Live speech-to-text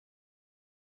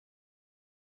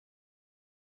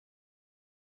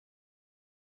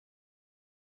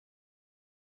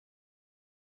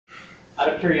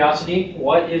Out of curiosity,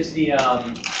 what is the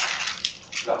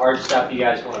hard stuff you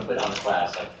guys want to put on the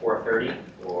class? Like 4:30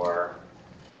 or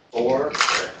 4? Or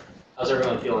how's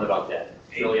everyone feeling about that?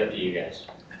 It's really up to you guys.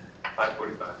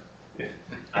 5:45.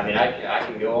 I mean, I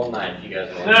can go all night if you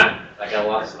guys want. I got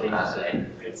lots of things to say.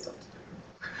 It's stuff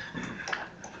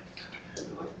to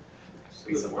do.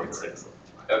 Please support 6.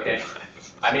 Okay.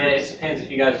 I mean, it depends. If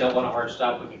you guys don't want a hard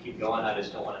stop, we can keep going. I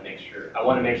just don't want to make sure. I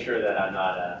want to make sure that I'm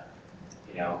not,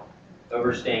 you know,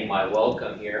 overstaying my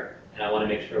welcome here. And I want to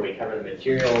make sure we cover the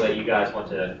material that you guys want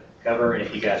to cover. And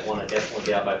if you guys want to definitely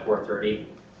get out by 4:30,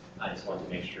 I just want to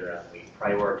make sure we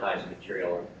prioritize the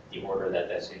material in the order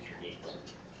that suits your needs.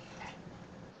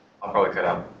 I'll probably cut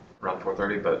out around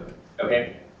 4:30, but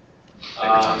okay.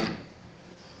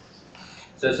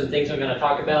 So some things I'm going to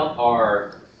talk about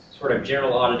are sort of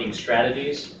general auditing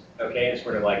strategies. Okay, it's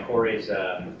sort of like Corey's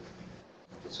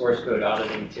source code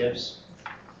auditing tips.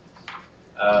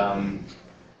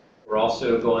 We're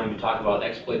also going to talk about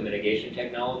exploit mitigation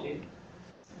technology.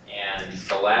 And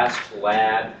the last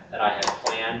lab that I have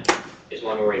planned is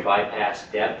one where we bypass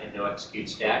depth and no execute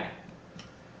stack.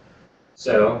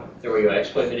 So there we go,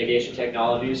 exploit mitigation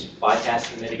technologies,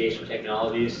 bypassing mitigation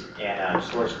technologies, and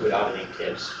source code auditing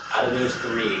tips. Out of those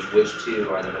 3, which 2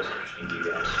 are the most interesting to you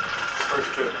guys?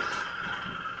 First 2.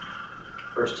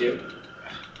 First 2?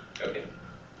 Okay.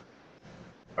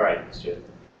 All right, let's do it.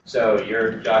 So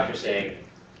Josh, you're saying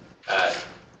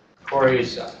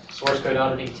Corey's source code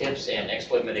auditing tips and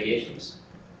exploit mitigations?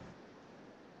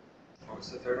 What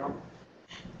was the third one?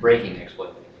 Breaking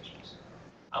exploit mitigations.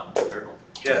 The third one.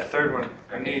 Yeah, third one.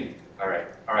 I need. All right.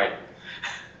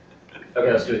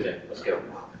 Okay, let's do it then. Let's go.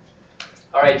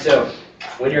 All right, so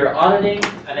when you're auditing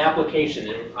an application,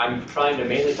 and I'm trying to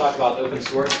mainly talk about open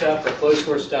source stuff. For closed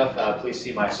source stuff, please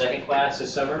see my second class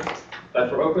this summer. But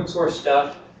for open source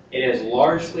stuff, it is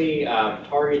largely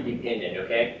target dependent,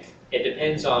 okay? It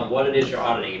depends on what it is you're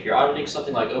auditing. If you're auditing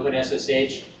something like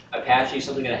OpenSSH, Apache,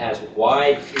 something that has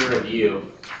wide peer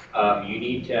review, you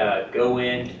need to go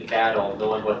into the battle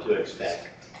knowing what to expect.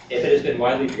 If it has been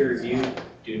widely peer reviewed,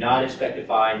 do not expect to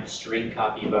find string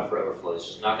copy buffer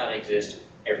overflows. It's not going to exist.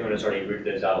 Everyone has already rooted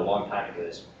those out a long time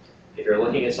ago. If you're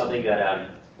looking at something that a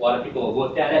lot of people have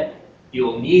looked at it,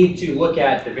 you'll need to look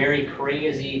at the very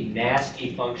crazy,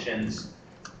 nasty functions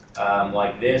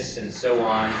like this and so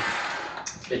on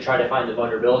to try to find the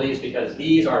vulnerabilities, because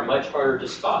these are much harder to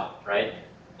spot, right?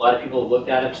 A lot of people have looked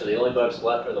at them, so the only bugs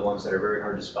left are the ones that are very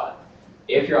hard to spot.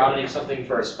 If you're auditing something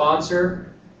for a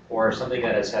sponsor or something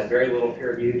that has had very little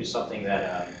peer review, just something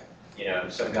that you know,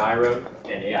 some guy wrote,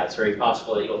 then yeah, it's very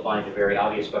possible that you'll find a very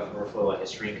obvious buffer overflow like a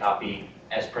string copy,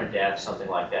 sprintf, something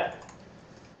like that.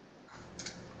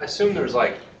 I assume there's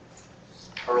like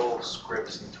Perl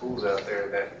scripts and tools out there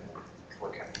that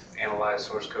can analyze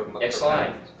source code and look Next for slide.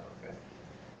 patterns. Okay.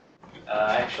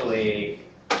 Actually,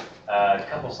 a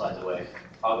couple slides away.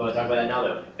 I'll go and talk about that now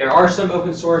though. There are some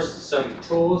open source, some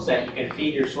tools that you can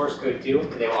feed your source code to,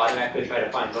 and they will automatically try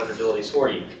to find vulnerabilities for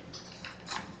you.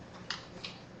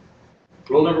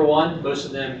 Rule number 1, most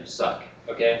of them suck,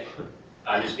 okay?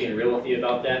 I'm just being real with you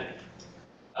about that.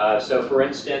 So for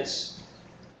instance,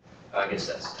 I guess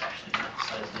that's actually not the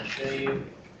slide I was going to show you.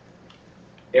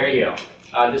 There you go.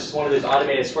 This is one of those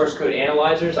automated source code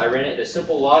analyzers. I ran it in a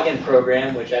simple login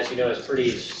program, which as you know is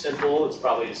pretty simple. It's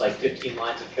probably just like 15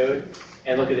 lines of code.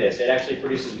 And look at this, it actually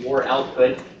produces more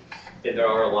output than there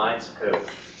are lines of code.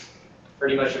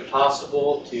 Pretty much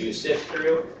impossible to sift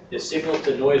through. The signal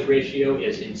to noise ratio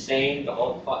is insane. The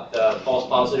false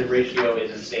positive ratio is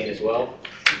insane as well.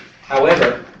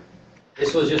 However,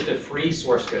 this was just a free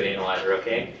source code analyzer,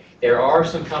 okay? There are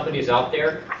some companies out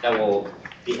there that will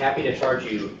be happy to charge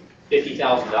you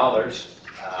 $50,000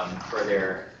 for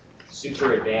their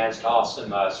super advanced,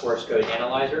 awesome source code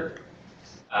analyzer.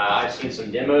 I've seen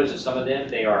some demos of some of them.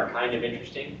 They are kind of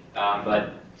interesting,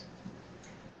 and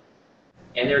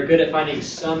they're good at finding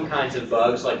some kinds of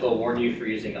bugs, like they'll warn you for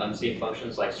using unsafe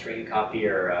functions like string copy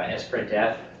or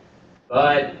sprintf.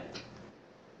 But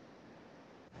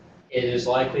it is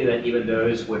likely that even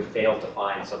those would fail to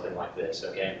find something like this.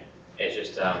 Okay, it's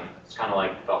just it's kind of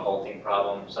like the halting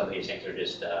problem. Some of these things are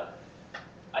just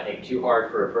I think too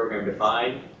hard for a program to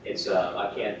find. It's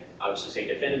I can't obviously say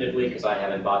definitively because I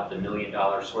haven't bought the $1 million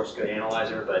source code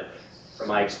analyzer, but from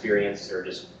my experience, they're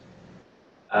just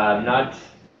not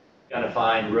going to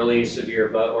find really severe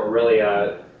bug or really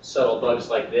subtle bugs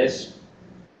like this.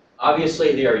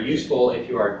 Obviously, they are useful if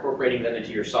you are incorporating them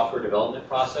into your software development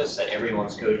process. That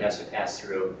everyone's code has to pass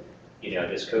through, you know,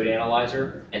 this code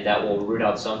analyzer, and that will root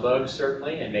out some bugs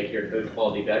certainly and make your code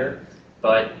quality better.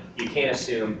 But you can't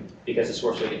assume because the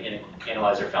source code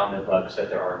analyzer found no bugs that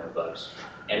there are no bugs.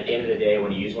 And at the end of the day,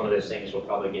 when you use one of those things, we'll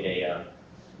probably get a,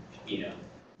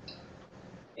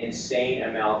 insane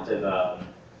amount of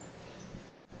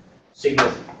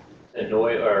signal to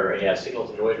noise, or signal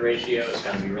to noise ratio. It's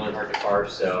going to be really hard to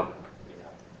parse. So,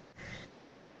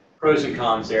 pros and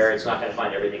cons there. It's not going to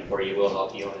find everything for you. It will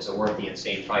help you. And is it worth the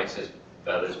insane prices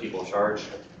those people charge?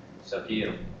 It's up to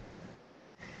you.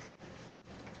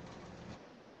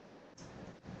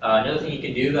 Another thing you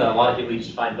can do that a lot of people use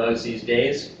to find bugs these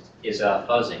days is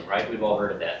fuzzing, right? We've all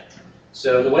heard of that.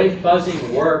 So the way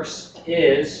fuzzing works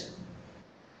is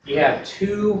you have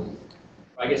two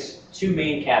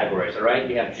main categories, all right?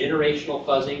 You have generational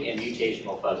fuzzing and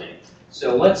mutational fuzzing.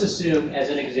 So let's assume, as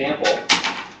an example,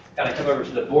 kind of come over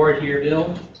to the board here,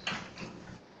 Bill.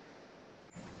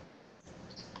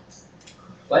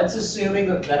 Let's assuming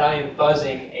that I am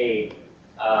fuzzing a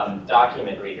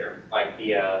document reader, like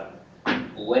the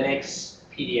Linux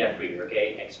PDF reader,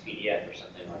 okay, XPDF or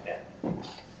something like that.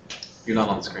 You're not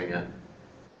on the screen yet.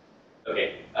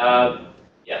 Okay,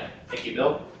 yeah, thank you,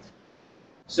 Bill.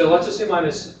 So let's assume I'm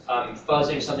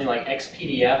fuzzing something like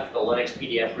XPDF, the Linux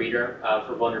PDF reader,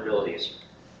 for vulnerabilities.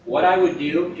 What I would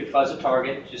do to fuzz a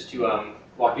target, just to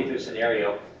walk you through a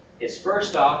scenario, is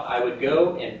first off, I would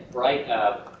go and write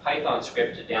a Python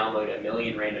script to download a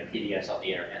million random PDFs off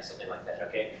the internet, something like that,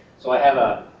 okay? So I have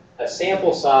a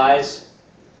sample size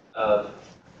of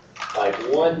like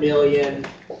 1 million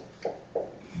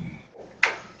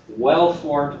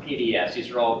well-formed PDFs.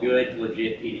 These are all good,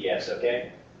 legit PDFs,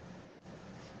 okay?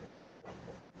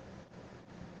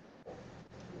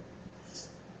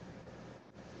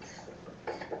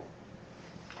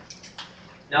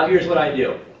 Now here's what I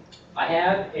do. I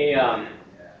have a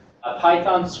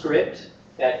Python script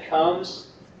that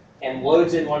comes and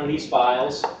loads in one of these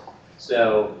files.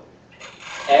 So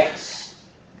X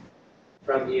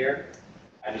from here.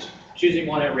 I'm just choosing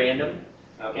one at random.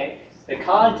 Okay. The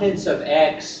contents of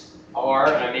X are,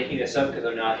 and I'm making this up because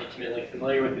I'm not intimately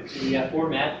familiar with the PDF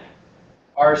format,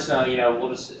 are some, we'll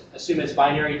just assume it's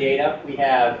binary data. We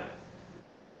have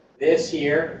this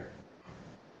here.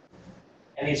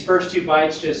 And these first 2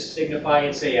 bytes just signify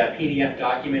it's a PDF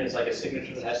document. It's like a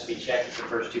signature that has to be checked if the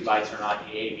first 2 bytes are not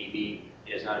A, it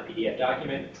is not a PDF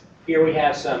document. Here we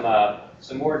have some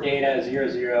more data,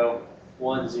 00,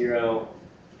 10,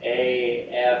 A,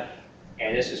 F,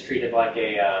 and this is treated like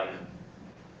an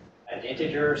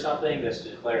integer or something. This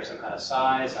declares some kind of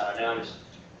size. I don't know, I'm just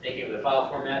thinking of the file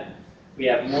format. We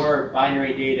have more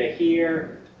binary data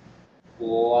here,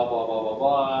 blah, blah, blah, blah,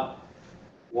 blah.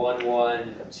 1,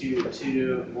 1, 2,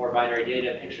 2, more binary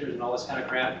data, pictures, and all this kind of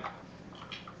crap.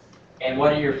 And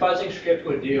what your fuzzing script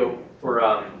would do for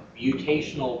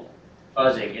mutational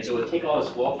fuzzing is it would take all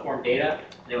this well-formed data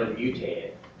and it would mutate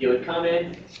it. It would come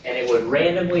in and it would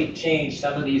randomly change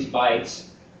some of these bytes.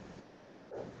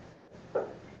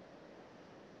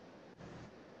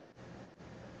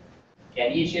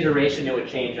 And each iteration it would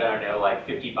change, I don't know, like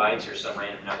 50 bytes or some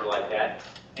random number like that.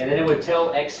 And then it would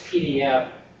tell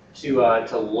XPDF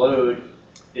to load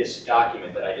this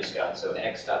document that I just got, so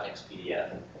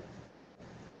x.xpdf.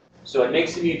 So it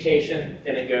makes the mutation,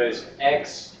 then it goes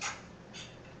xpdf,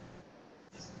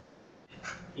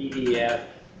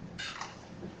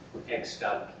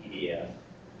 x.pdf.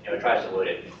 It tries to load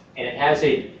it. And it has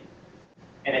and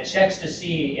it checks to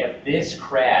see if this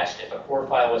crashed, if a core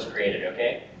file was created,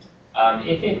 okay?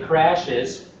 If it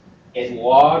crashes, it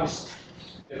logs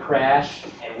the crash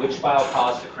and which file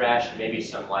caused the crash, and maybe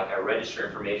some register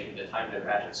information, the time of the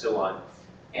crash, and so on.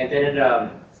 And then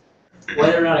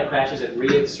whether or not it crashes, it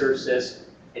reinserts this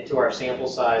into our sample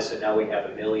size, so now we have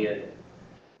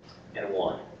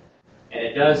 1,000,001. And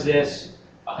it does this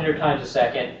 100 times a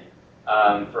second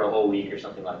for a whole week or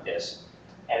something like this.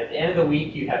 And at the end of the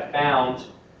week, you have found,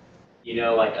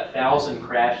 like 1,000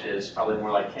 crashes, probably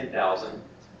more like 10,000.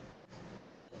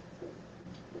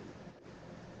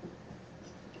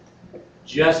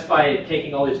 Just by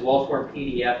taking all these well-formed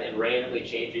PDF and randomly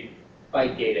changing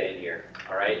byte data in here,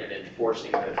 all right, and then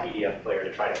forcing the PDF player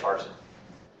to try to parse it.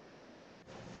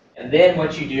 And then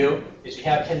what you do is you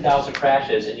have 10,000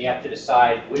 crashes, and you have to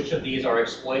decide which of these are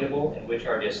exploitable and which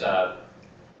are just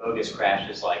bogus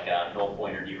crashes, like null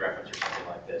pointer dereference or something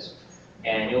like this.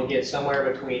 And you'll get somewhere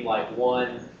between like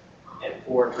 1 and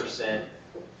 4%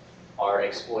 are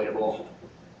exploitable.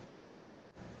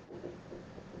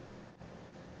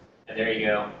 And there you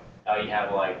go. Now you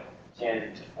have like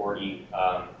 10 to 40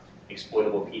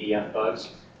 exploitable PDF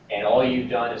bugs. And all you've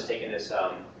done is taken this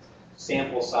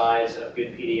sample size of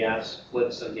good PDFs,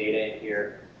 flipped some data in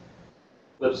here,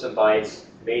 flipped some bytes,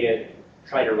 made it,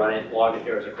 tried to run it, logged if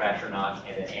there was a crash or not,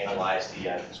 and then analyzed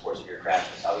the source of your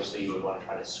crashes. Obviously, you would want to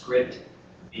try to script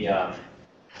the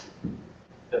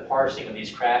the parsing of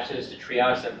these crashes to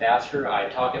triage them faster. I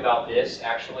talk about this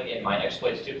actually in my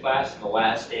Exploits2 class, and the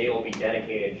last day will be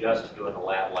dedicated just to doing a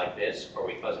lab like this, where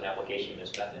we fuzz an application in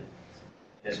this method,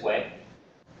 this way.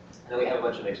 And then we have a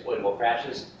bunch of exploitable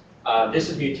crashes. This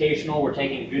is mutational. We're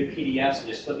taking good PDFs and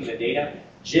just flipping the data.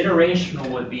 Generational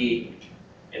would be,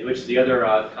 in which is the other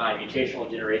kind, mutational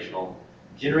and generational.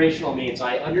 Generational means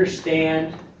I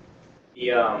understand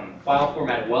the file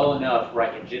format well enough where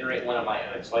I can generate one of my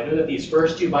own. So I know that these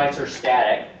first 2 bytes are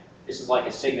static. This is like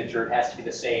a signature. It has to be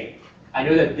the same. I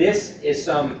know that this is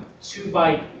some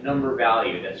 2-byte number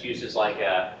value that's used as like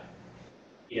a,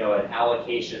 an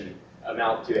allocation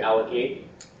amount to allocate.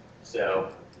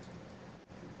 So,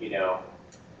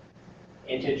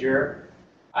 integer.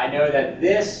 I know that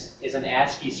this is an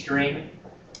ASCII string,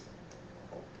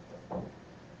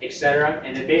 etc.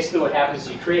 And then basically what happens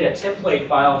is you create a template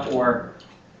file for,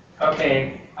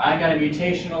 okay, I got to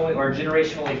mutationally or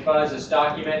generationally fuzz this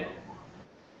document.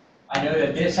 I know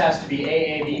that this has to be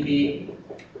AABB.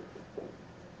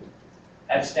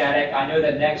 That's static. I know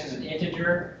that next is an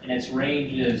integer, and its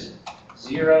range is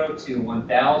 0 to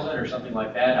 1,000 or something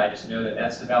like that. I just know that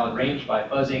that's the valid range by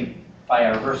fuzzing, by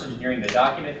reverse engineering the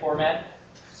document format.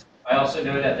 I also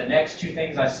know that the next 2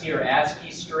 things I see are ASCII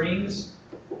strings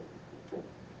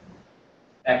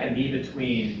that can be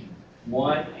between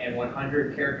 1 and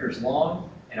 100 characters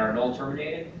long and are null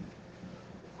terminated.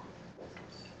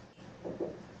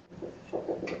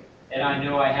 And I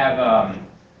know I have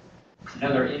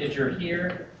another integer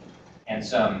here and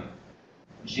some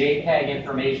JPEG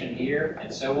information here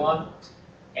and so on.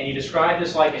 And you describe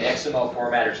this like an XML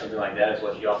format or something like that is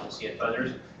what you often see in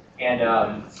fuzzers.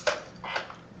 And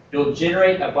you'll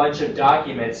generate a bunch of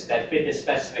documents that fit this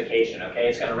specification, okay?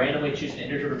 It's going to randomly choose an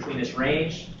integer between this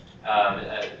range,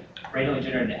 randomly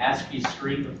generate an ASCII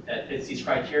string that fits these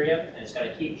criteria, and it's going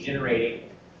to keep generating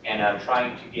and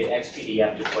trying to get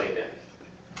XPDF to play them.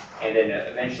 And then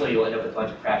eventually you'll end up with a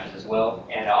bunch of crashes as well.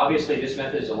 And obviously this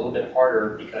method is a little bit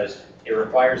harder because it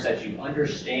requires that you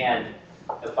understand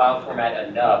the file format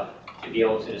enough to be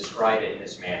able to describe it in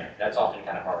this manner. That's often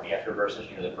kind of hard. You have to reverse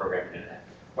engineer the program to do that.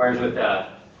 Whereas with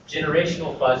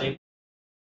generational fuzzing,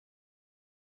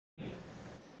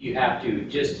 you have to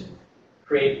just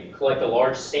collect a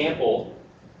large sample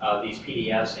of these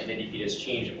PDFs, and then you can just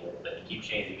change them a little bit. You keep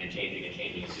changing and changing and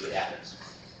changing and see what happens.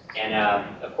 And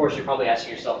of course, you're probably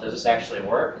asking yourself, does this actually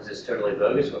work? Is this totally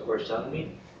bogus, what Court's telling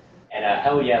me? And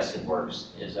hell yes, it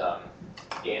works, is the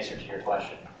answer to your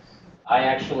question. I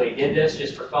actually did this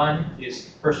just for fun.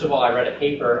 First of all, I read a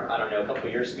paper, I don't know, a couple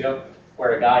of years ago,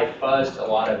 where a guy fuzzed a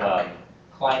lot of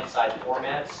client-side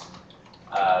formats,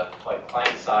 like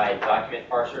client-side document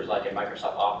parsers, like in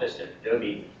Microsoft Office and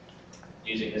Adobe,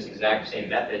 using this exact same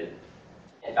method,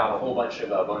 and found a whole bunch of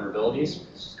vulnerabilities.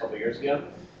 This was a couple of years ago.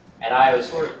 And I was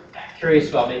sort of curious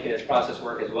about making this process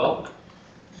work as well.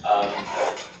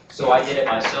 So I did it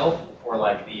myself for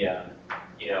like the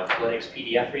Linux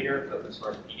PDF reader, open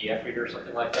source PDF reader or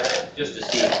something like that, just to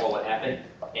see what would happen.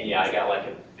 And yeah, I got like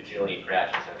a bajillion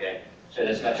crashes, okay? So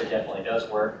this method definitely does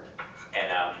work.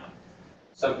 And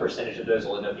some percentage of those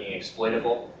will end up being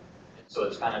exploitable. So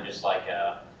it's kind of just like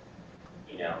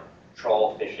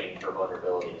troll fishing for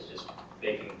vulnerabilities, just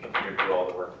making the computer do all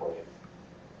the work for you.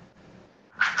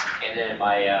 And then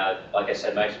my, like I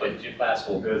said, my Exploits2 class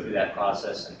will go through that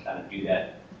process and kind of do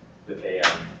that with a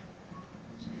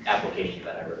application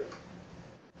that I wrote.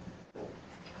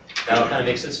 That'll kind of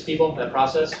make sense to people, that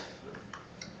process?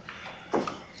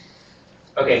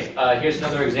 Okay, here's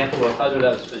another example of a fuzzer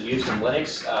that was used in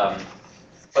Linux,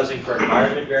 fuzzing for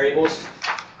environment variables.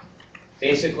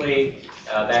 Basically,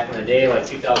 back in the day, like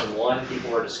 2001,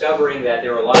 people were discovering that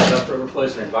there were a lot of buffer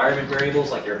overflows in environment variables,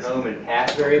 like your home and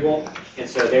path variable. And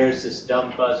so there's this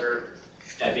dumb fuzzer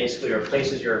that basically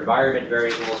replaces your environment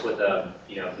variables with a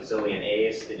bazillion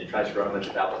A's, and it tries to run a bunch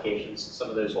of applications. Some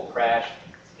of those will crash.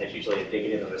 It's usually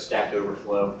indicative of a stack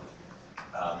overflow.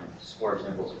 Just more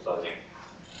examples of fuzzing.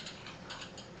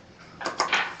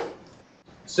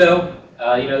 So,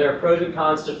 there are pros and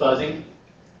cons to fuzzing.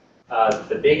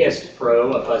 The biggest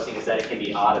pro of fuzzing is that it can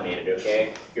be automated,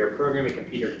 okay? You're programming a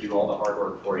computer to do all the hard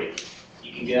work for you.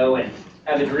 You can go and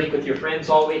have a drink with your friends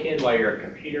all weekend while your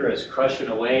computer is crushing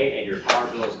away and your power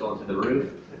bill is going through the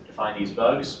roof to find these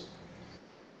bugs.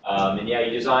 And yeah,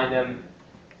 you design them.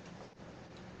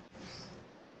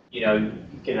 You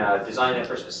can design them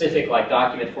for specific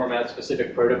document formats,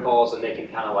 specific protocols, and they can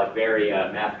kind of vary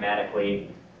mathematically,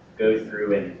 go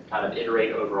through and kind of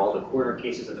iterate over all the corner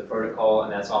cases of the protocol,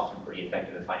 and that's often pretty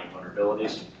effective at finding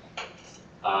vulnerabilities.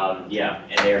 Yeah,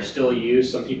 and they are still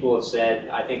used. Some people have said,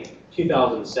 I think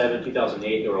 2007,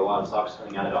 2008, there were a lot of talks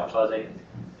coming out about fuzzing.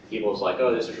 In people's like,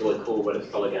 oh, this is really cool, but it's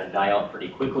probably going to die out pretty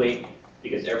quickly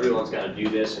because everyone's going to do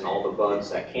this and all the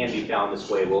bugs that can be found this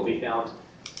way will be found.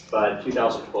 But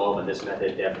 2012 and this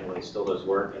method definitely still does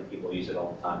work, and people use it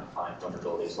all the time to find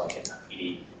vulnerabilities like in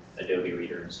PD, Adobe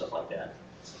Reader, and stuff like that.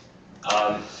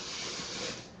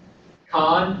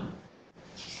 Con,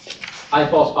 high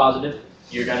false positive.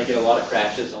 You're going to get a lot of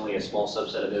crashes. Only a small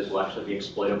subset of those will actually be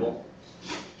exploitable.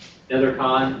 Another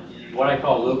con, what I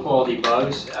call low quality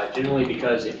bugs, generally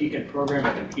because if you can program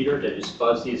a computer to just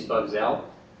fuzz these bugs out,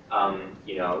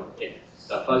 you know, if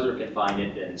a fuzzer can find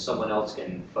it, then someone else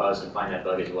can fuzz and find that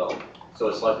bug as well. So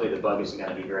it's likely the bug isn't going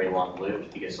to be very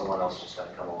long-lived because someone else is just going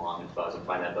to come along and fuzz and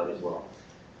find that bug as well.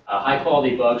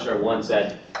 High-quality bugs are ones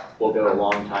that will go a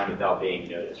long time without being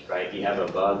noticed, right? You have a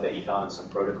bug that you found in some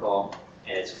protocol,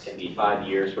 and it can be 5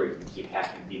 years where you can keep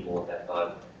hacking people with that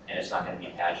bug, and it's not going to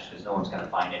be patched because no one's going to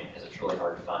find it because it's really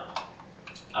hard to find.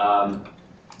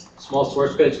 Small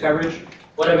source codes coverage.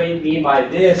 What I mean by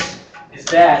this is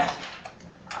that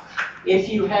if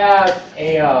you have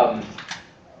a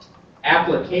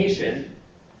application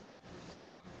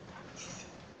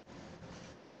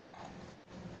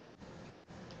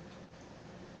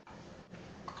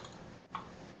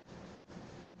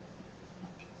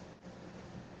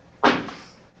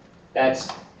that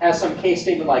has some case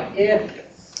statement like if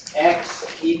x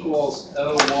equals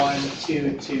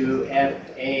 0122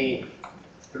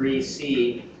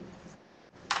 fa3c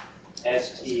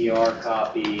str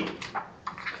copy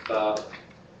blah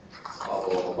blah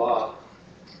blah blah,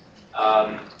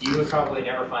 you would probably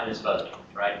never find this bug,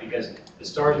 right? Because the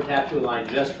stars would have to align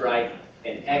just right,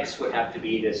 and x would have to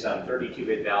be this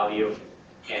 32-bit value,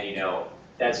 and you know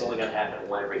that's only going to happen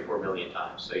 1 every 4 million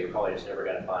times. So you're probably just never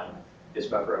going to find this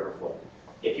buffer overflow.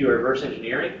 If you were reverse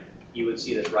engineering, you would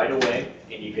see this right away,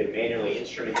 and you could manually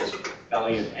instrument this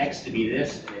value of x to be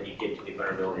this, and then you get to the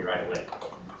vulnerability right away.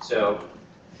 So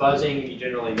fuzzing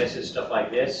generally misses stuff like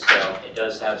this, so it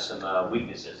does have some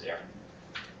weaknesses there.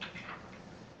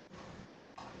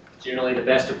 Generally, the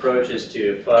best approach is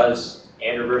to fuzz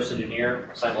and reverse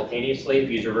engineer simultaneously.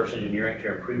 Use reverse engineering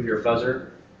to improve your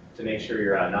fuzzer to make sure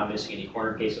you're not missing any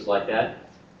corner cases like that.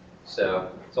 So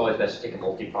it's always best to take a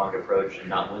multi-pronged approach and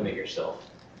not limit yourself.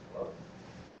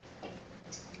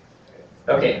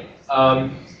 Okay,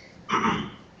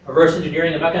 reverse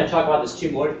engineering. I'm not going to talk about this too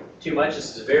much.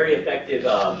 This is a very effective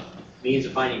means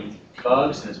of finding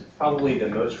bugs, and it's probably the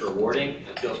most rewarding.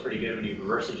 It feels pretty good when you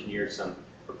reverse engineer some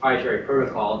proprietary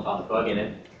protocol and found a bug in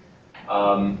it.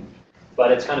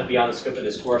 But it's kind of beyond the scope of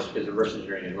this course because reverse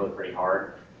engineering is really pretty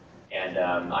hard. And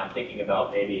I'm thinking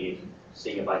about maybe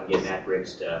seeing if I can get Matt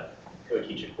Briggs to go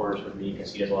teach a course with me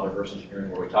because he does a lot of reverse engineering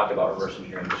where we talk about reverse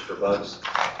engineering just for bugs.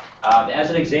 As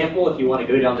an example, if you want to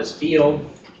go down this field,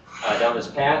 down this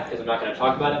path, because I'm not going to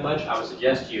talk about it much, I would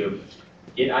suggest you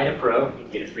get IDA Pro. You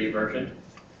can get a free version.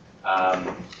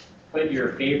 Put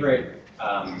your favorite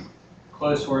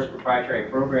closed source proprietary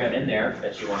program in there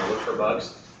that you want to look for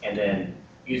bugs, and then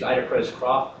use IDA Pro's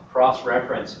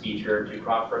cross-reference feature to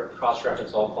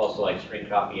cross-reference all calls to like string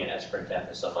copy and sprintf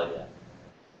and stuff like that.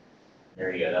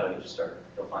 There you go. That'll get you started.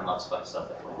 You'll find lots of fun stuff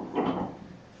that way.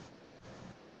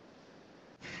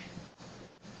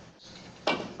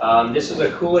 This is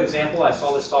a cool example. I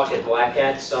saw this talk at Black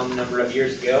Hat some number of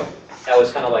years ago. That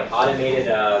was kind of like automated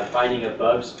finding of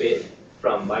bugs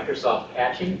from Microsoft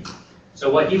patching. So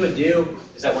what he would do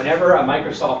is that whenever a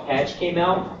Microsoft patch came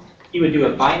out, he would do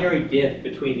a binary diff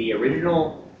between the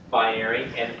original binary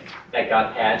and that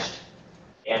got patched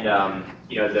and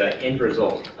you know, the end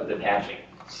result of the patching.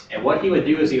 And what he would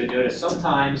do is he would notice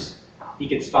sometimes he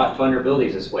could spot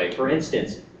vulnerabilities this way. For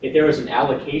instance, if there was an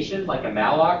allocation like a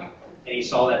malloc, and he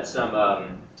saw that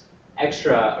some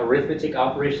extra arithmetic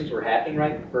operations were happening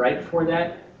right before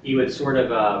that, he would sort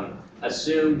of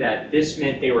assume that this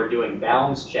meant they were doing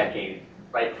bounds checking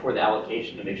right before the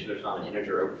allocation to make sure there's not an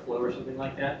integer overflow or something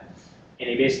like that. And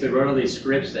he basically wrote all these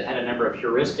scripts that had a number of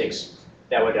heuristics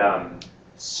that would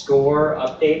score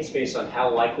updates based on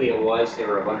how likely it was they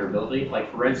were a vulnerability.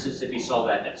 Like for instance, if he saw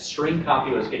that a string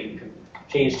copy was getting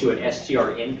changed to an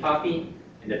strn copy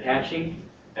in the patching,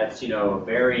 that's, you know, a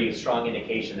very strong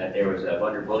indication that there was a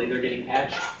vulnerability they're getting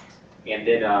patched. And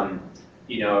then,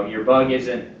 you know, your bug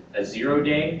isn't a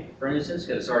 0-day, for instance,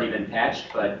 because it's already been patched,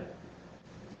 but,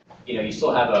 you know, you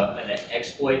still have an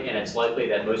exploit, and it's likely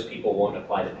that most people won't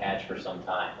apply the patch for some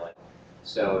time.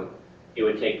 So it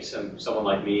would take someone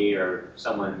like me or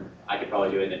someone, I could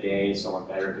probably do it in a day, someone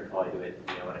better could probably do it,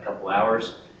 you know, in a couple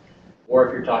hours. Or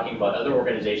if you're talking about other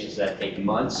organizations that take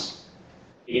months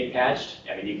to get patched,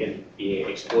 I mean, you can be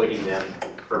exploiting them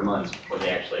for months before they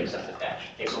actually accept the patch.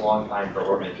 It takes a long time for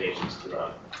organizations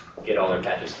to get all their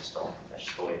patches installed. That's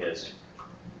just the way it is.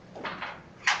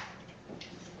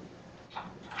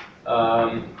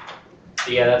 So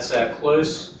yeah, that's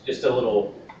just a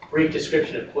little brief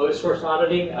description of closed source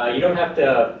auditing. You don't have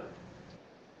to,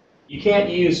 you can't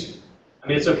use, I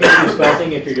mean, it's okay to use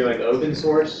fuzzing if you're doing open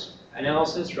source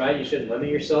analysis, right? You shouldn't limit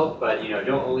yourself, but don't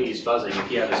only use fuzzing. If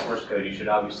you have the source code, you should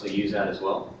obviously use that as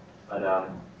well. But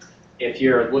if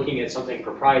you're looking at something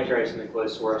proprietary, something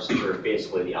closed source, these are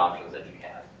basically the options that you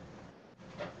have.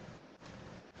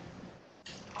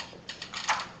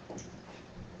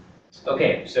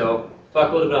 Okay, so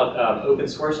talk a little about open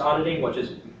source auditing, which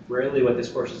is really what this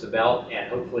course is about, and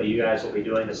hopefully you guys will be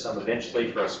doing this some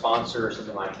eventually for a sponsor or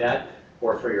something like that,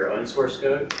 or for your own source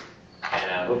code.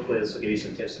 And hopefully this will give you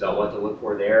some tips about what to look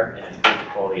for there and improve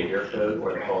the quality of your code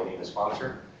or the quality of the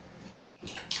sponsor.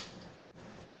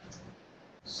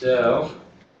 So,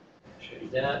 show you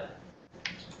that.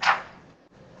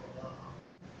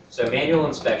 So manual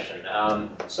inspection.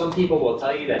 Some people will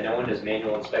tell you that no one does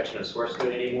manual inspection of source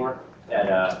code anymore,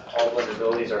 that all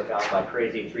vulnerabilities are found by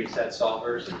crazy 3-set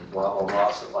solvers and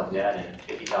raw stuff like that and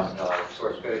 $50,000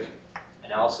 source code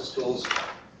analysis tools.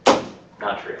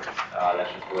 Not true.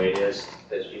 That's just the way it is.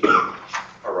 Those people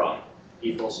are wrong.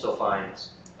 People still find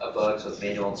bugs with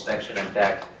manual inspection. In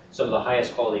fact, some of the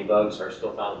highest quality bugs are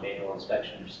still found in manual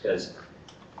inspection just because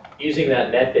using that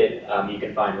method, you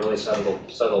can find really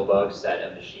subtle bugs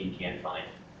that a machine can't find.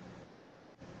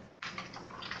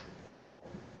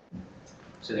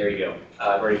 So there you go.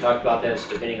 I've already talked about this.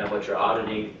 Depending on what you're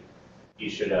auditing, you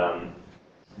should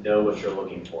know what you're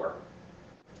looking for.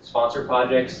 Sponsor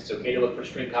projects, it's okay to look for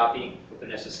string copy.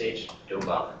 OpenSSH, don't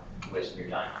bother. You're wasting your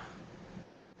time.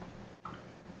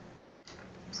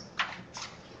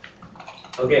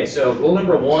 Okay, so rule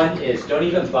number 1 is don't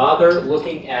even bother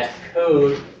looking at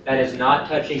code that is not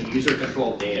touching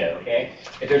user-controlled data, okay?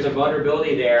 If there's a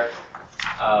vulnerability there,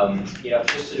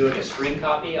 just doing a string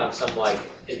copy on some like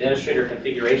administrator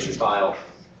configuration file,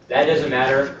 that doesn't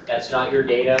matter. That's not your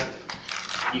data.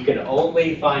 You can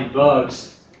only find bugs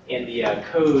in the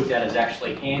code that is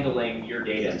actually handling your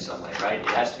data in some way, right? It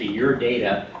has to be your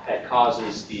data that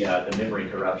causes the memory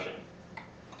corruption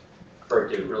for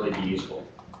it to really be useful.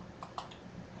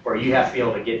 Or you have to be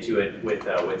able to get to it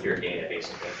with your data,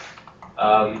 basically.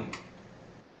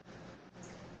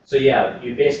 So yeah,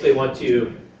 you basically want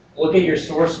to look at your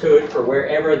source code for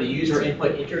wherever the user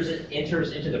input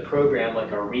enters into the program,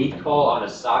 like a read call on a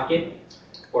socket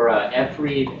or a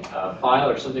fread file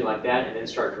or something like that, and then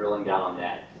start drilling down on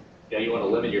that. You want to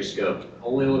limit your scope.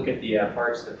 Only look at the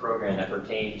parts of the program that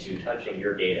pertain to touching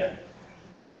your data.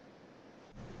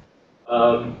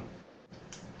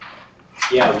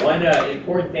 Yeah, one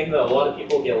important thing that a lot of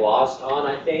people get lost on,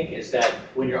 I think, is that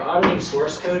when you're auditing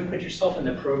source code, put yourself in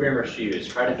the programmer's shoes.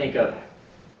 Try to think of,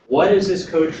 what is this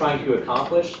code trying to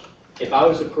accomplish? If I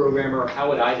was a programmer, how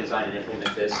would I design and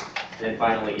implement this? And then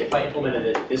finally, if I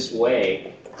implemented it this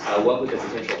way, what would the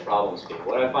potential problems be?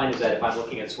 What I find is that if I'm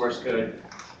looking at source code,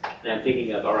 and I'm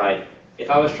thinking of, all right, if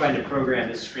I was trying to program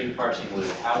this string parsing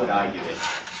loop, how would I do it?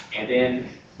 And then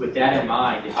with that in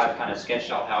mind, if I've kind of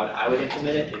sketched out how I would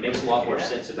implement it, it makes a lot more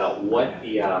sense about what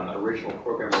the original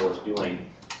programmer was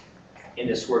doing in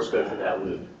the source code for that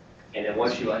loop. And then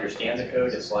once you understand the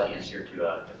code, it's a lot easier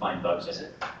to find bugs in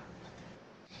it.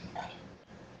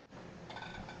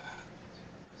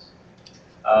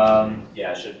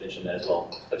 Yeah, I should have mentioned that as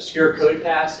well. Obscure code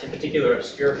paths, in particular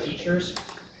obscure features.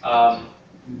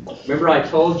 Remember I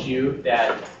told you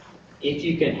that if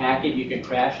you can hack it, you can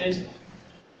crash it.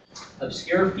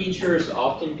 Obscure features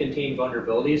often contain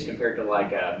vulnerabilities compared to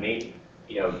like main,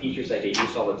 features that get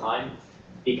used all the time.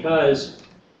 Because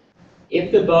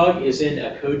if the bug is in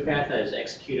a code path that is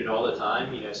executed all the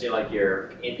time, say like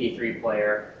your MP3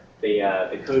 player,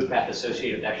 the code path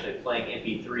associated with actually playing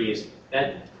MP3s,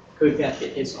 that code path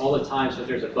hits all the time. So if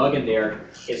there's a bug in there,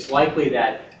 it's likely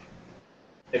that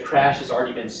the crash has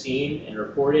already been seen and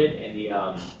reported, and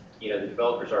the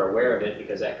developers are aware of it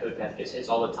because that code path gets hits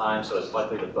all the time, so it's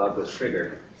likely the bug was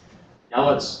triggered. Now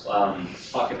let's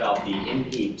talk about the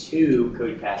MP2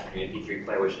 code path for the MP3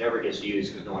 player, which never gets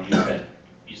used because no one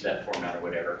uses that format or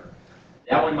whatever.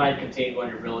 That one might contain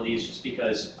vulnerabilities just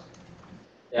because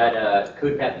that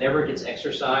code path never gets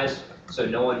exercised, so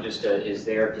no one just is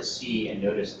there to see and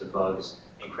notice the bugs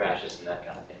and crashes and that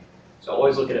kind of thing. So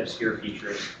always look at obscure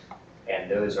features, and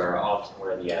those are often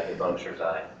where the bugs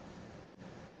reside.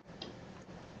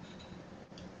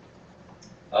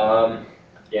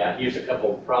 Yeah, here's a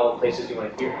couple problem places you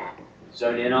want to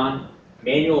zone in on.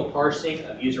 manual parsing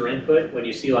of user input. When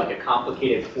you see like a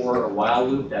complicated for or while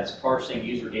loop, that's parsing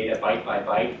user data byte by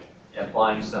byte and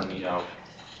applying some,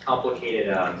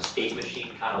 complicated state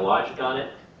machine kind of logic on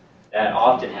it. That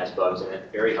often has bugs in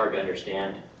it, very hard to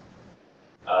understand.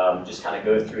 Just kind of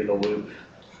go through the loop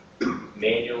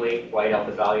manually, write out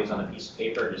the values on a piece of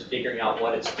paper, just figuring out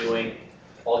what it's doing,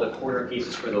 all the corner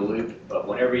cases for the loop. But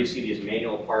whenever you see these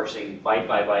manual parsing, byte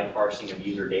by byte parsing of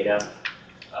user data,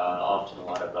 often a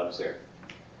lot of bugs there.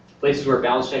 Places where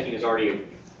balance checking is already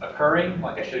occurring,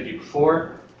 like I showed you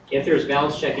before, if there's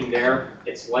balance checking there,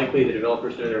 it's likely the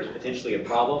developers know there's potentially a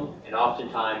problem, and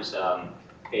oftentimes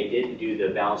they didn't do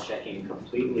the balance checking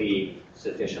completely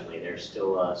sufficiently. There's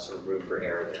still some room for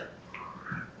error there.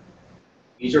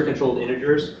 User-controlled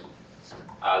integers.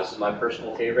 This is my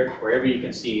personal favorite. Wherever you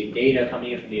can see data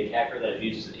coming in from the attacker that is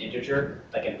used as an integer,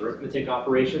 like in arithmetic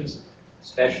operations,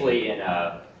 especially in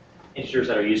integers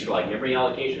that are used for like memory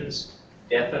allocations,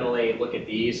 definitely look at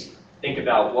these. Think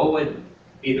about what would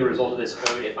be the result of this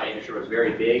code if my integer was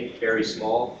very big, very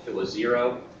small, if it was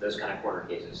 0, those kind of corner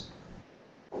cases.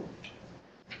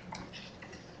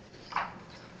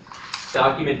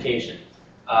 Documentation.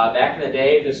 Back in the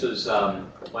day, this was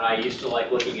when I used to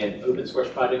like looking at open source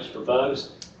projects for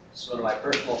bugs. This is one of my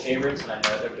personal favorites, and I know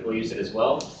other people use it as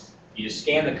well. You just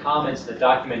scan the comments, the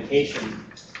documentation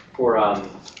for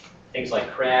things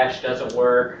like crash, doesn't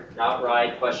work, not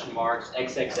right, question marks,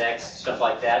 XXX, stuff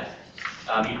like that.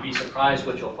 You'd be surprised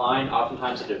what you'll find.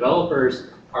 Oftentimes the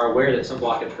developers are aware that some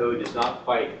block of code does not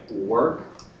quite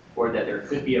work, or that there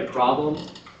could be a problem,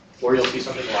 or you'll see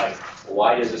something like,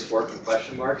 why does this work in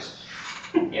question marks?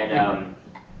 And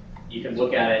you can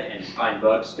look at it and find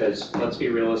bugs, because let's be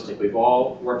realistic, we've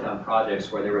all worked on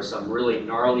projects where there was some really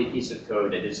gnarly piece of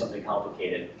code that did something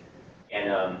complicated, and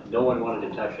no one wanted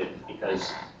to touch it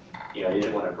because they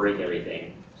didn't want to break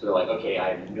everything. So they're like, okay,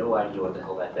 I have no idea what the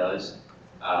hell that does.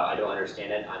 I don't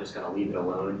understand it. I'm just going to leave it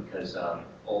alone because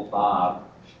old Bob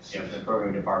from the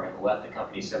programming department left the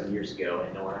company 7 years ago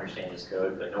and no one understands this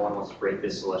code, but no one wants to break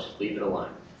this, so let's just leave it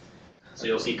alone. So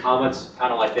you'll see comments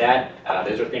kind of like that.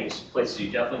 Those are places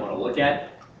you definitely want to look at.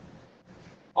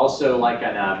 Also, like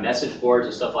on message boards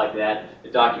and stuff like that, the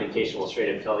documentation will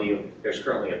straight up tell you there's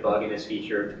currently a bug in this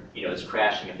feature. It's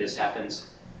crashing if this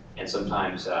happens. And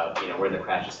sometimes, where the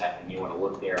crash is happening, you want to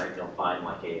look there and you'll find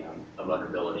like a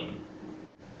vulnerability.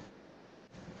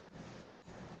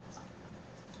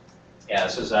 Yeah,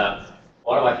 this is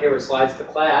one of my favorite slides of the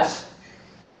class.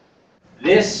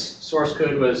 This source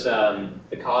code was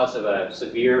the cause of a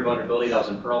severe vulnerability that was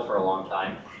in Perl for a long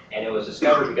time. And it was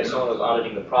discovered because someone was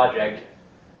auditing the project.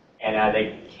 And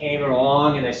they came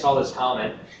along and they saw this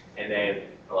comment. And they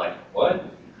were like, what?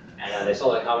 And they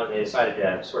saw that comment and they decided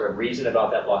to sort of reason about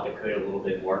that block of code a little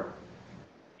bit more.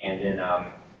 And then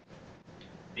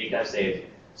because they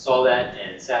saw that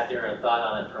and sat there and thought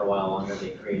on it for a while longer,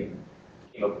 they came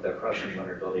up with a crushing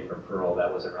vulnerability for Perl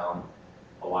that was around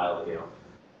a while ago.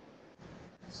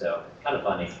 So, kind of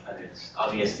funny. I mean, it's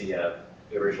obvious the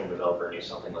original developer knew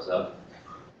something was up.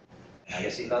 And I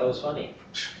guess he thought it was funny.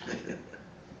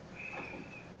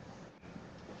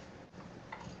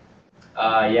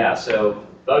 Yeah, so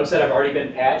bugs that have already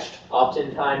been patched,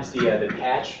 oftentimes the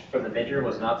patch from the vendor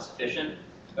was not sufficient.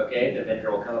 Okay, the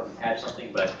vendor will come up and patch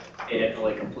something, but they didn't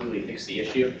really completely fix the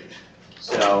issue.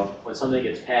 So when something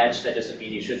gets patched, that doesn't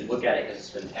mean you shouldn't look at it because it's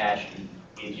been patched.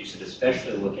 It means you should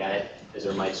especially look at it because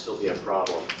there might still be a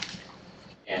problem.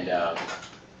 And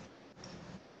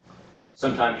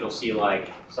sometimes you'll see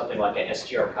like something like an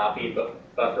str copy,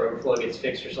 but buffer overflow gets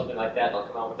fixed or something like that. They'll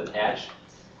come out with a patch.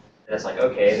 And it's like,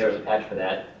 okay, there was a patch for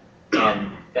that.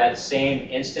 And that same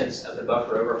instance of the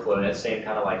buffer overflow, that same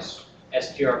kind of like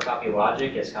str copy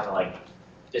logic is kind of like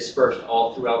dispersed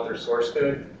all throughout their source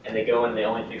code, and they go and they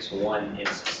only fix one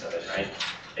instance of it, right?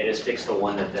 They just fix the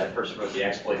one that that person wrote the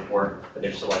exploit for, but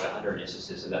there's still like 100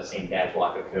 instances of that same bad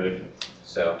block of code.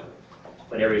 So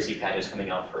whenever you see patches coming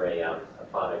out for a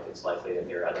product, it's likely that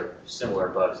there are other similar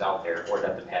bugs out there, or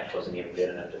that the patch wasn't even good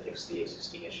enough to fix the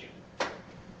existing issue.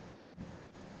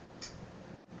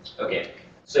 Okay,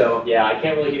 so yeah, I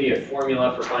can't really give you a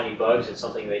formula for finding bugs. It's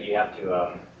something that you have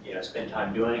to spend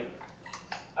time doing.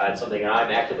 It's something that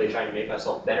I'm actively trying to make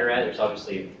myself better at.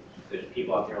 There's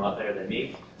people out there a lot better than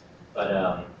me,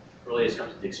 but really just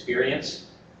comes with experience.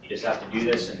 You just have to do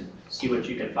this and see what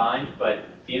you can find. But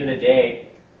at the end of the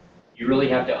day, you really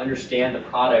have to understand the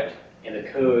product and the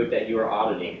code that you are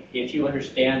auditing. If you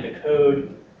understand the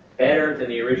code better than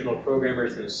the original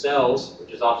programmers themselves,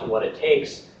 which is often what it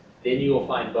takes, then you will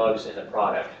find bugs in the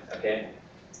product, okay?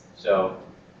 So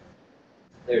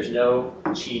there's no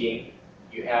cheating.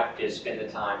 You have to spend the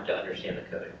time to understand the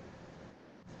code.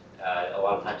 A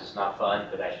lot of times it's not fun,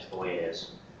 but that's just the way it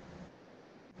is.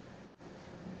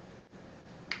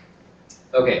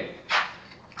 Okay,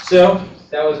 so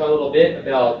that was my little bit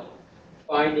about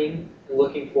finding and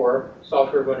looking for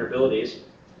software vulnerabilities.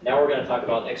 Now we're going to talk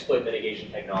about exploit mitigation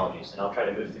technologies, and I'll try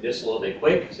to move through this a little bit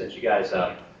quick since you guys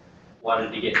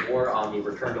wanted to get more on the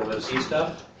return to OC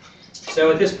stuff.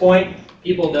 So at this point,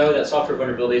 people know that software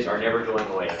vulnerabilities are never going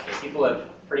away. Okay? People have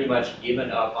pretty much given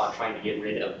up on trying to get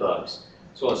rid of bugs.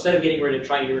 So instead of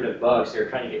trying to get rid of bugs, they're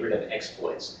trying to get rid of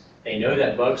exploits. They know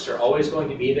that bugs are always going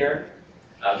to be there.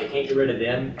 They can't get rid of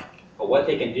them, but what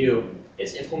they can do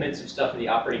is implement some stuff in the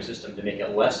operating system to make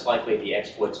it less likely the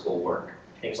exploits will work.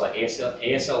 Things like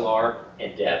ASLR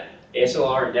and DEP.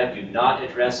 ASLR and DEP do not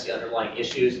address the underlying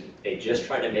issues. They just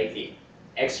try to make the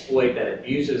exploit that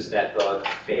abuses that bug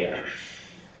fail.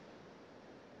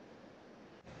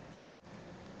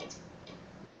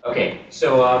 Okay,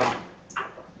 so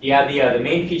the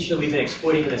main feature we've been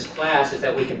exploiting in this class is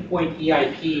that we can point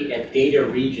EIP at data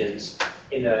regions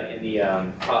in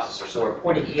the processor. So we're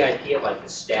pointing EIP at like the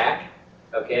stack,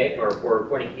 okay, or we're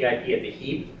pointing EIP at the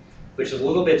heap, which is a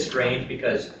little bit strange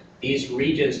because these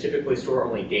regions typically store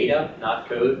only data, not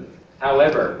code.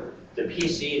 However, the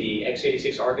PC, the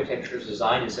x86 architecture is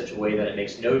designed in such a way that it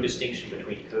makes no distinction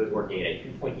between code or data. You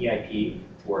can point EIP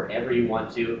wherever you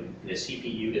want to, and the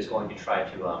CPU is going to try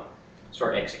to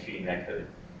start executing that code.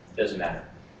 Doesn't matter.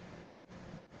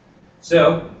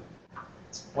 So,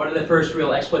 one of the first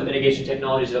real exploit mitigation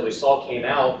technologies that we saw came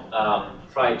out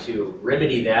tried to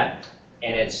remedy that,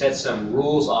 and it set some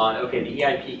rules on, okay, the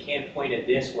EIP can't point at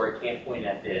this or it can't point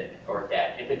at this or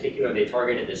that. In particular, they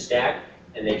targeted the stack,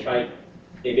 and they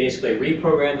basically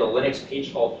reprogrammed the Linux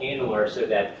page fault handler so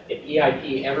that if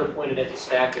EIP ever pointed at the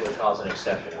stack, it would cause an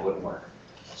exception. It wouldn't work.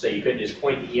 So you couldn't just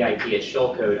point the EIP at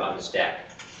shellcode on the stack.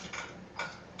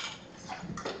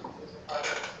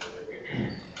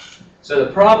 So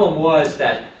the problem was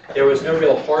that there was no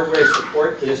real hardware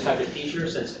support for this type of feature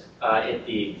since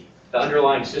the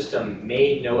underlying system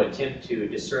made no attempt to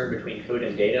discern between code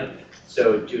and data.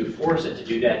 So to force it to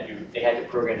do that, they had to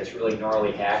program this really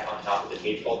gnarly hack on top of the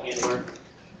page fault handler.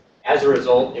 As a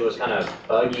result, it was kind of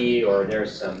buggy, or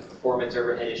there's some performance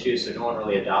overhead issues, so no one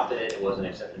really adopted it. It wasn't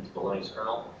accepted into the Linux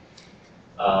kernel.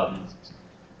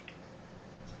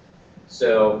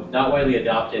 So not widely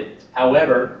adopted.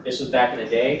 However, this was back in the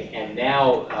day, and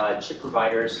now chip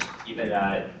providers, even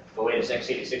the latest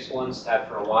x86 ones have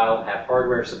for a while, have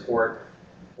hardware support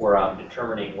for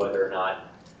determining whether or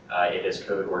not it is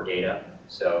code or data.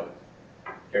 So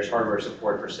there's hardware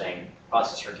support for saying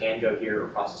processor can go here or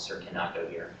processor cannot go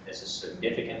here. This has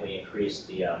significantly increased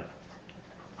the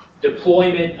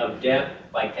deployment of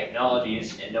DEP-like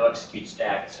technologies and no-execute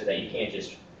stack so that you can't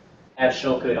just have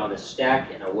shellcode on the stack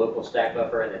in a local stack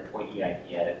buffer and then point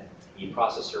EIP at it. The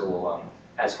processor will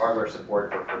has hardware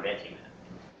support for preventing that.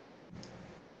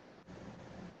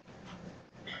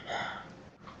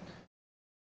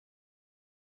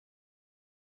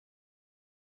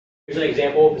 Here's an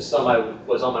example. This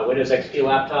was on my Windows XP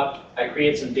laptop. I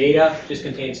create some data, just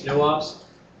contains no ops.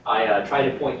 I try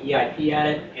to point EIP at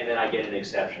it, and then I get an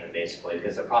exception, basically,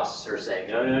 because the processor is saying,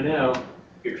 no, no, no,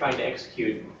 you're trying to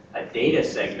execute a data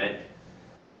segment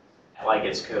like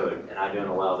it's code, and I don't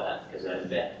allow that because that is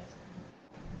bad.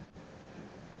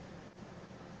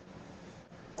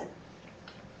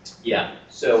 Yeah,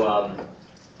 so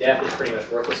DEP is pretty much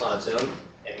worthless on its own.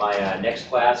 In my next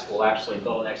class, we'll actually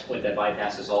build an exploit that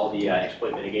bypasses all the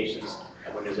exploit mitigations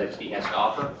that Windows XP has to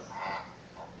offer.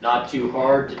 Not too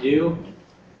hard to do.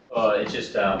 It's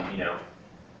just, you know,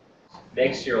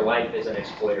 makes your life as an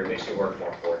exploiter, makes your work more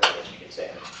important, I guess you could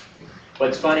say.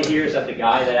 What's funny here is that the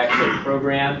guy that actually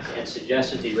programmed and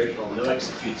suggested the original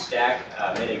no-execute stack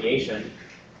mitigation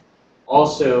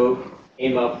also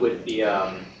came up with the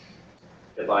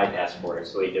bypass for it.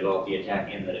 So he developed the attack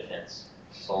and the defense.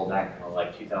 It's all back in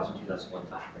like 2000, 2001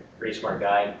 time. Pretty smart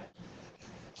guy.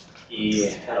 He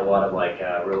had a lot of like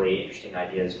really interesting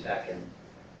ideas back in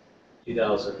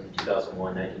 2000,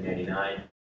 2001, 1999.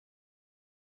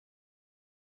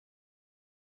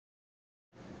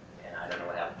 And I don't know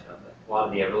what happened to him, but a lot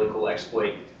of the really cool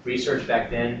exploit research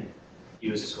back then, he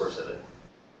was the source of it.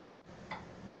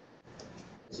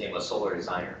 His name was Solar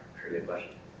Designer. Pretty good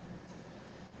question.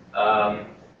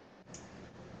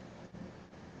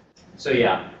 So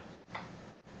yeah,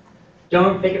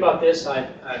 don't think about this. I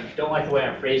don't like the way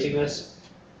I'm phrasing this.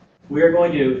 We are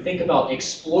going to think about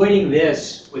exploiting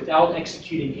this without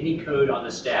executing any code on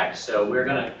the stack. So we're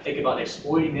going to think about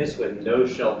exploiting this with no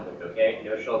shellcode, okay?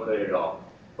 No shellcode at all.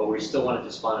 But we still want it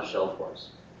to spawn a shell for us.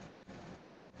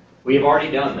 We've already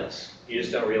done this. You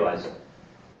just don't realize it.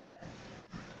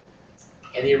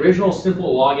 In the original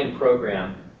simple login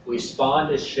program, we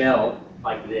spawned a shell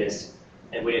like this,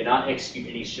 and we did not execute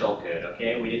any shellcode,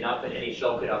 okay? We did not put any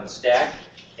shellcode on the stack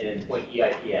and then point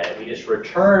EIP at it. We just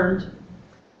returned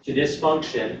to this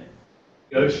function,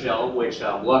 goShell, which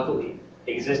luckily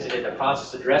existed in the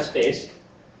process address space,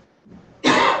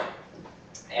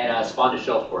 and spawned a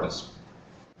shell for us.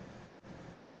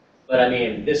 But I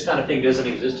mean, this kind of thing doesn't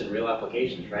exist in real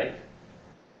applications, right?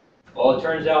 Well, it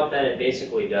turns out that it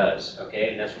basically does, okay?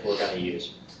 And that's what we're going to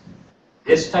use.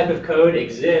 This type of code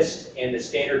exists in the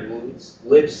standard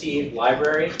libc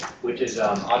library, which is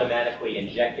automatically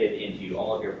injected into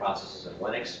all of your processes in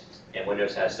Linux. And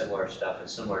Windows has similar stuff and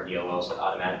similar DLLs that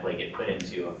automatically get put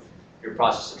into your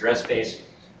process address space.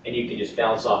 And you can just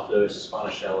bounce off those to spawn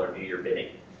a shell or do your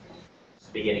bidding. It's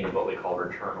the beginning of what we call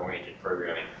return-oriented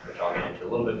programming, which I'll get into a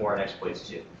little bit more in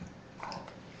Exploits2.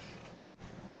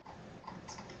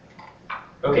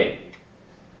 Okay.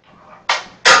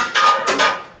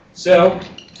 So,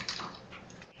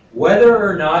 whether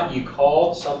or not you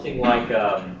call something like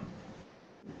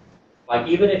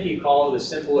even if you call the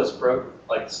simplest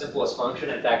function,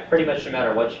 in fact, pretty much no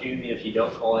matter what you do, even if you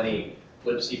don't call any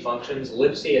libc functions,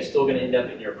 libc is still going to end up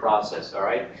in your process, all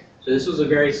right? So this was a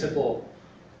very simple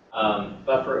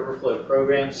buffer overflow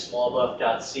program,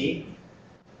 smallbuff.c.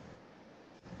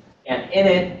 And in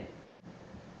it,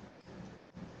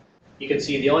 you can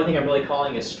see the only thing I'm really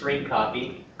calling is string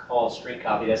copy. Call string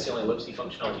copy. That's the only libc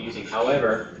function I was using.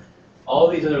 However, all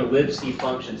these other libc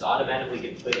functions automatically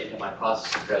get put into my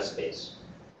process address space.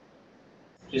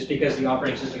 Just because the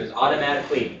operating system is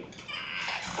automatically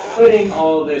putting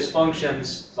all of those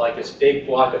functions, like this big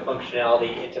block of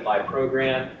functionality, into my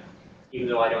program, even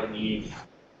though I don't need,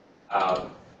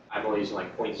 I'm only using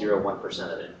like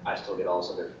 0.01% of it. I still get all this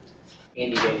other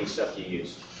handy-dandy stuff to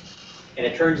use. And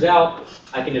it turns out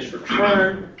I can just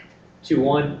return to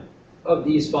one of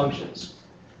these functions.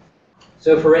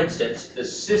 So for instance, the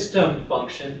system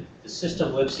function, the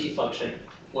system libc function,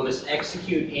 will just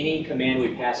execute any command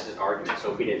we pass as an argument.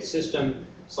 So if we did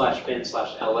system/bin/ls,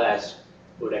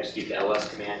 it would execute the ls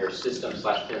command, or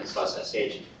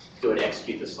system/bin/sh, it would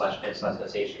execute the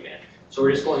 /bin/sh command. So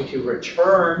we're just going to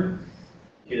return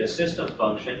to the system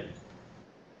function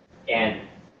and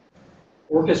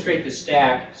orchestrate the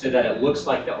stack so that it looks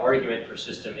like the argument for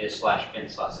system is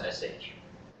 /bin/sh.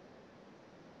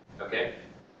 Okay?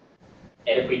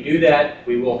 And if we do that,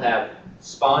 we will have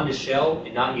spawned a shell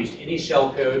and not used any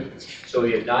shell code, so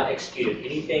we have not executed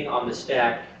anything on the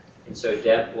stack, and so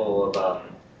def will have,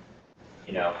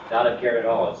 not have cared at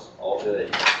all. It's all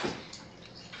good.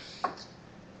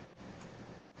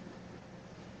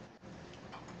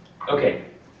 Okay,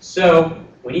 so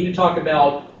we need to talk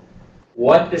about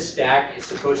what the stack is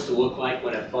supposed to look like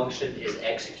when a function is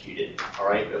executed, all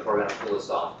right, before we're going to pull this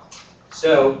off.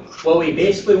 So what we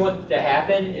basically want to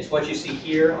happen is what you see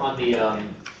here on the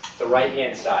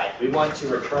right-hand side. We want to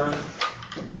return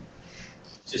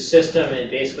to system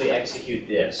and basically execute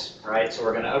this, all right? So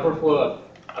we're going to overflow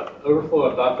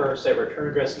a buffer, say return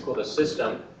address equal to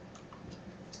system,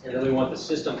 and then we want the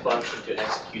system function to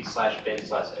execute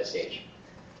 /bin/sh.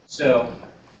 So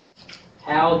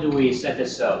how do we set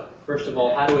this up? First of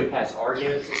all, how do we pass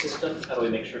arguments to system? How do we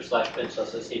make sure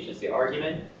 /bin/sh is the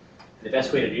argument? And the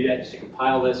best way to do that is to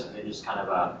compile this and then just kind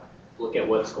of look at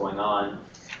what's going on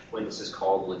when this is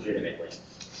called legitimately.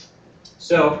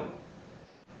 So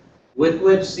with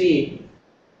libc,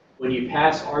 when you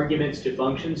pass arguments to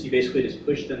functions, you basically just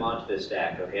push them onto the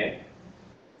stack, okay?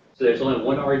 So there's only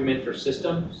one argument for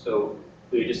system, so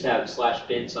we just have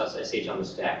 /bin/sh on the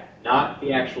stack. Not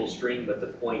the actual string, but the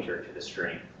pointer to the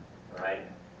string, all right?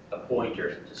 A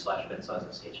pointer to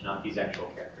 /bin/sh, not these actual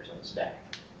characters on the stack.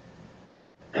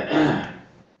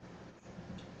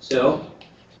 So,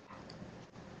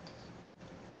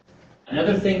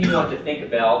 another thing you want to think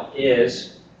about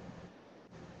is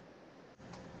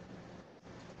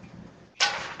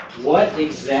what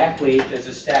exactly does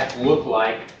a stack look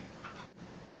like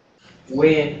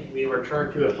when we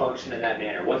return to a function in that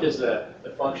manner? What does the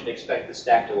function expect the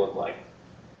stack to look like?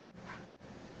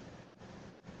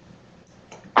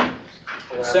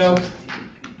 So,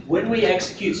 when we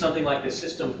execute something like the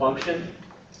system function,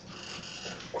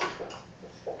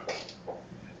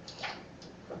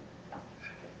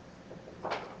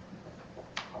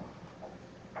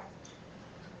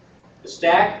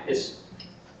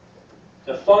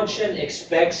 the function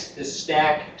expects the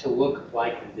stack to look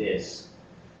like this.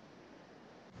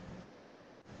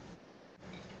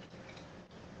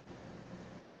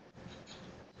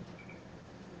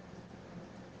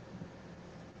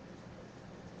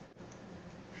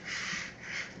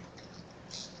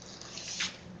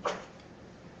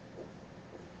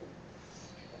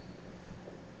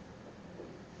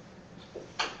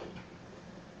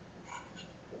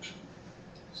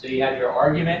 So you have your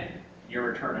argument, your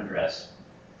return address.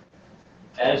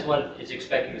 That is what it's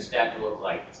expecting the stack to look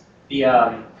like.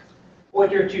 The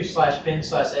pointer to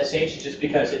 /bin/sh is just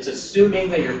because it's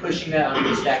assuming that you're pushing that onto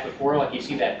the stack before, like you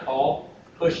see that call,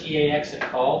 push EAX and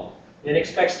call. It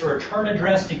expects the return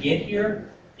address to get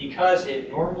here because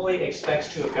it normally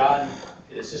expects to have gotten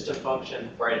to the system function,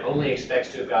 or it only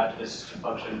expects to have gotten to the system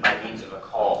function by means of a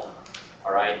call.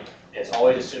 All right? It's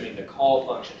always assuming the call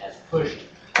function has pushed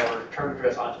that return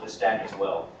address onto the stack as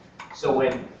well. So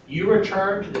when you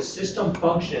return to the system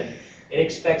function, it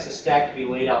expects the stack to be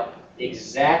laid out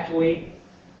exactly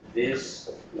this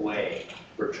way.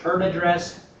 Return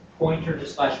address, pointer to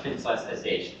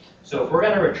 /bin/sh. So if we're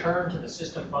going to return to the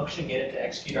system function, get it to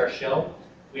execute our shell,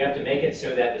 we have to make it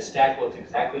so that the stack looks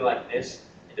exactly like this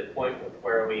at the point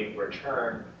where we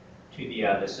return to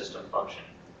the system function.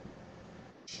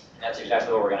 And that's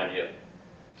exactly what we're going to do.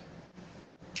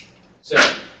 So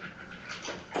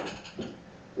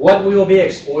what we will be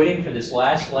exploiting for this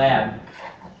last lab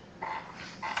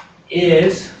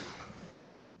is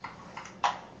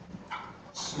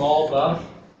small buff.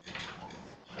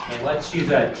 And let's use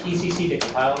a TCC to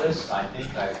compile this. I think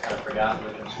I kind of forgot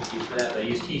which one's used for that, but I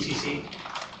use TCC.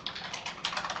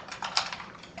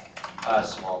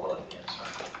 Small buff, yeah,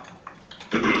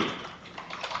 sorry.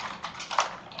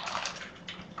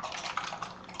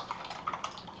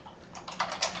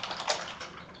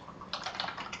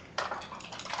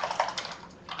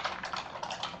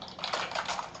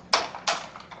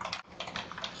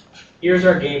 Here's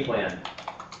our game plan.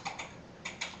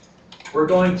 We're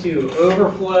going to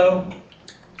overflow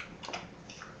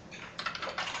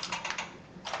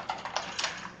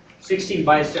 16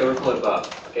 bytes to overflow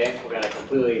buff. Okay, we're going to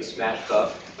completely smash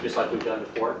buff, just like we've done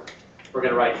before. We're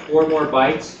going to write 4 more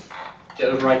bytes to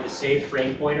overwrite the saved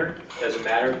frame pointer. Doesn't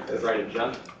matter, overwrite a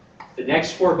junk. The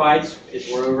next 4 bytes is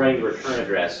we're overwriting the return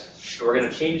address. So we're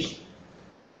going to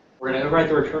overwrite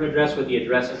the return address with the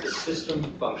address of the system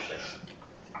function.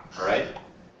 All right.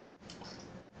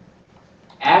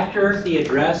 After the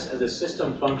address of the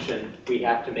system function, we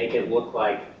have to make it look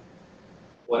like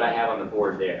what I have on the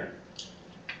board there.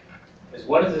 Because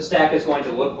what the stack is going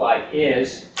to look like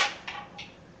is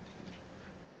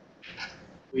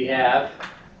we have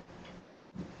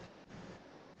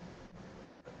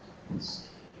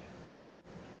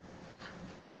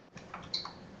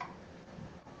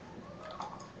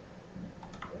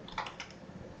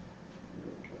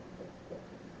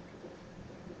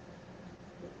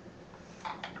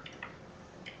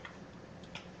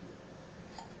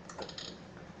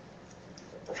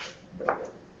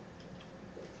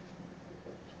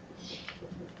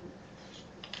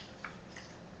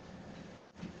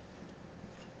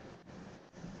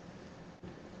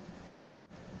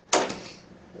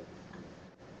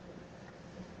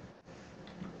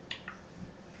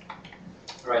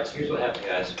all right, so here's what happens,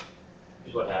 guys.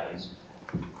 Here's what happens.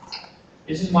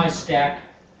 This is my stack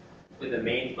when the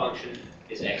main function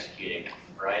is executing,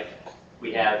 all right?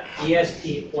 We have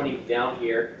ESP pointing down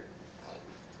here.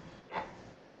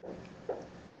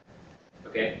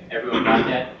 Okay, everyone got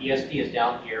that? ESP is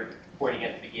down here, pointing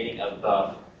at the beginning of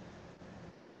buff.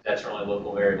 That's our only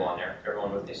local variable on there.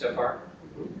 Everyone with me so far?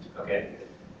 Okay.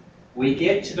 We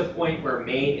get to the point where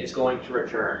main is going to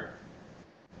return.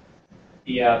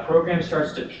 The program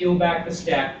starts to peel back the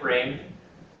stack frame.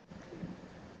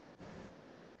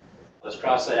 Let's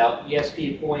cross that out.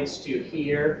 ESP points to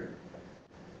here.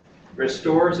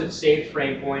 Restores its saved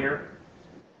frame pointer.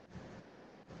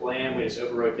 Blam, we just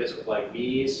overwrote this with like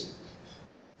B's.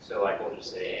 So like we'll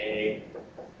just say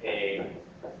A,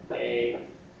 B,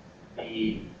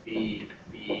 B,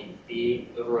 B, B.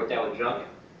 Overwrote that with junk.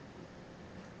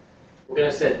 We're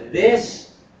going to set this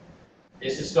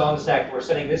is still on the stack. We're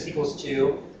setting this equals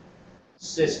to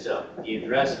system, the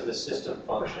address of the system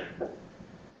function.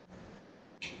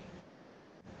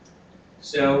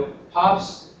 So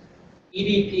pops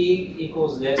EBP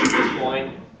equals this at this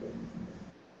point.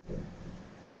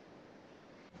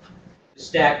 The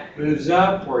stack moves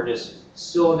up. We're just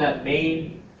still in that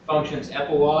main function's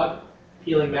epilogue,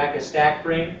 peeling back a stack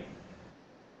frame.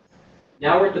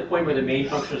 Now we're at the point where the main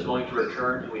function is going to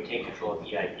return and we take control of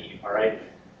EIP. All right.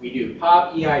 We do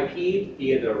pop EIP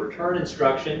via the return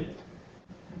instruction.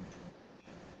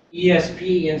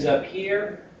 ESP ends up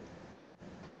here.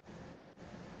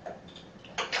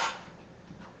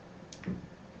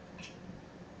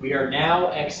 We are now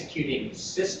executing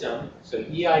system, so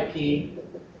EIP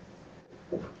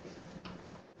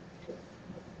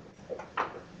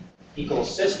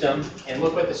equals system, and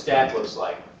look what the stack looks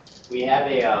like. We have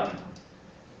a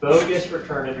bogus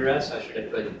return address. I should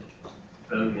have put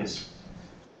bogus,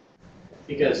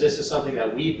 because this is something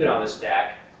that we put on the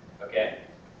stack.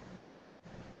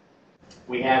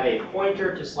 we have a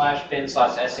pointer to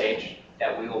 /bin/sh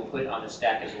that we will put on the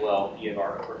stack as well via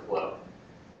our overflow.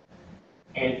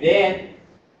 And then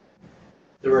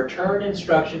the return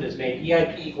instruction is made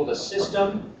EIP equal to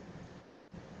system.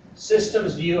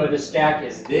 System's view of the stack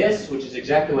is this, which is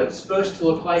exactly what it's supposed to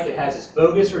look like. It has this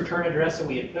bogus return address that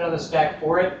we had put on the stack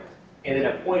for it, and then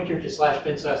a pointer to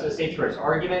 /bin/sh for its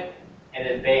argument, and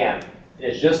then bam. It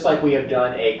is just like we have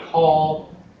done a call.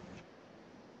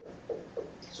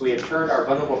 So we have turned our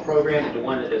vulnerable program into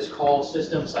one that is call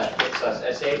system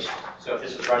 /bin/sh. So if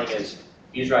this was running as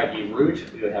user ID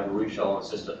root, we would have a root shell on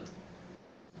system.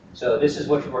 So this is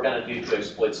what we're going to do to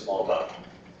exploit small bug.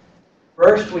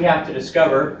 First, we have to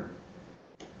discover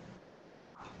a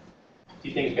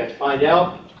few things we have to find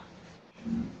out.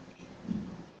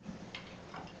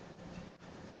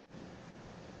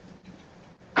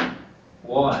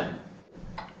 One,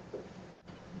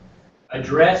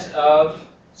 address of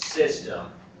system.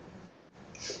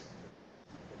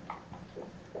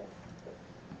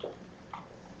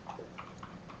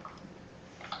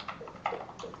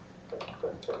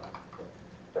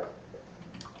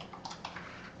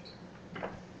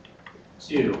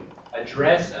 Two,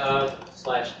 address of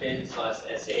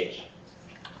 /bin/sh.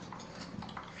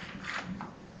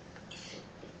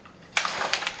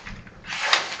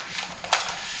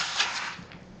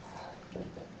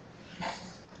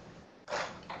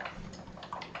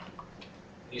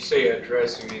 You say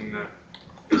address, you mean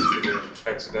basically the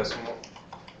hexadecimal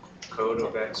code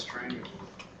of that string?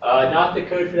 Not the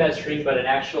code for that string, but an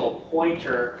actual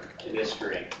pointer to this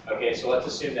string. Okay, so let's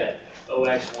assume that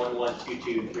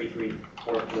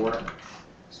OX11223344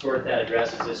 stored that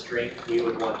address as a string. We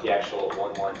would want the actual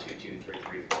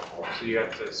 11223344. So you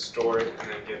have to store it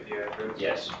and then get the address?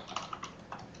 Yes.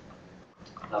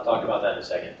 I'll talk about that in a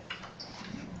second.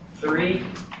 3.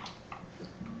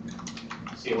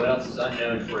 Let's see, what else is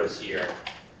unknown for us here?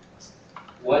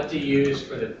 What to use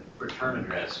for the return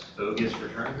address? Bogus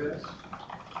return address?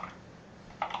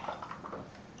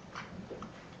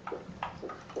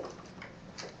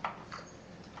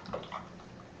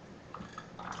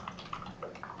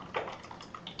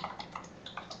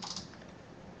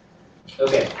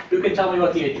 Okay, who can tell me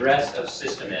what the address of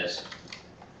system is?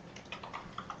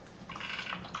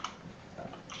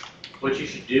 What you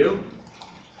should do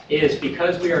is,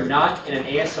 because we are not in an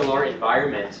ASLR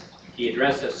environment, the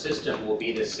address of system will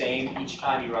be the same each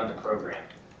time you run the program.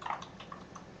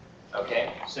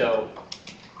 Okay, so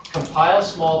compile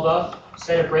small buff,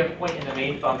 set a breakpoint in the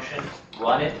main function,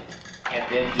 run it, and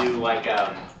then do like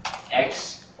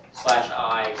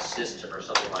x/i system or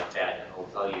something like that, and it will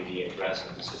tell you the address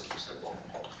of the system symbol.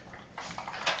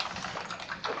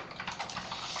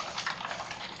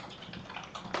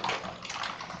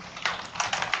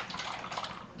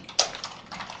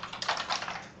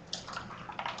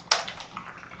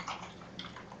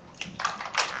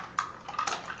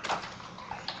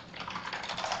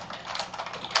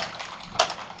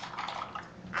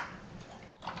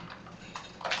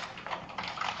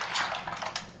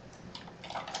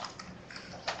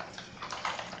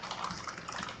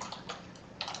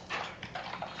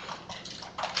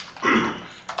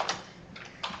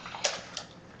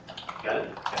 Got it?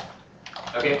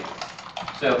 Okay.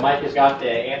 So Mike has got the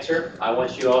answer. I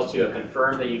want you all to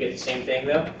confirm that you get the same thing,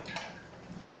 though.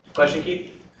 Question,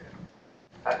 Keith?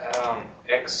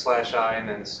 X/i and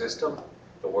then system,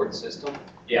 the word system?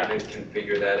 Yeah. They can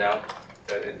figure that out,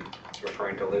 that it's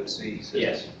referring to libc system?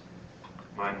 Yes.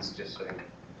 Mine's just a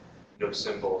no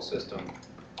symbol system.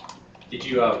 Did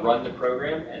you run the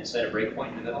program and set a breakpoint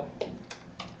in the middle?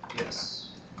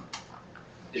 Yes.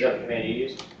 Is that the command you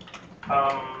used?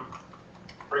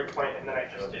 Breakpoint, and then I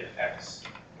just did X,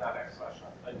 not X/I.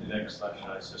 I did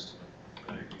x/i system.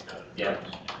 Yeah.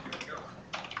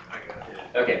 I got it.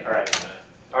 Okay, all right.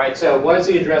 All right, so what is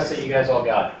the address that you guys all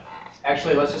got?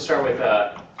 Actually, let's just start with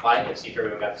Mike and see if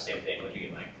everyone got the same thing. What did you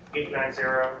get, Mike?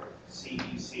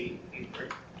 890-CEC83.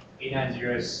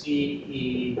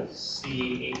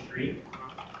 890-CEC83.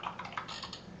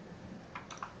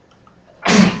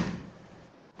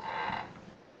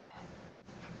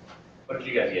 What did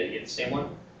you guys get? You get the same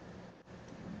one?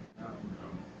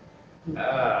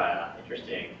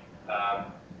 Interesting.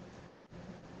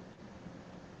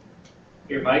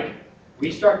 Here, Mike,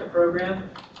 restart the program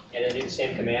and then do the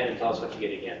same command and tell us what you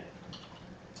get again.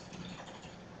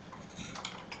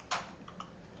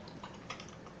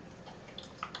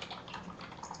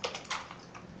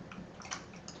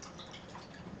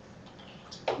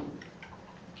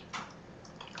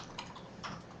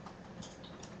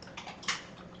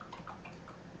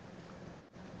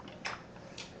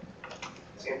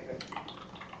 Same thing.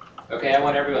 Okay, I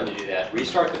want everyone to do that.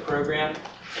 Restart the program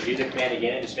and do the command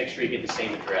again and just make sure you get the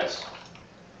same address.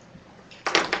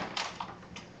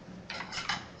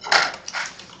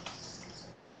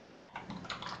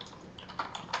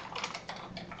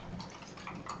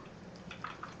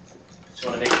 Just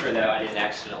want to make sure that I didn't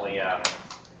accidentally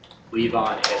leave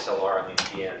on ASLR on these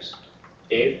VMs.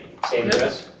 Dave, same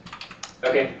address?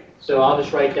 Okay, so I'll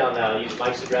just write down, use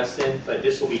Mike's address then, but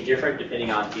this will be different depending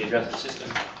on the address of the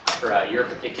system for your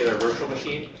particular virtual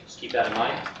machine. Just keep that in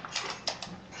mind.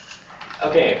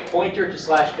 Okay, pointer to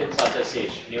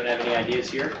 /bin/sh. Anyone have any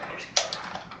ideas here?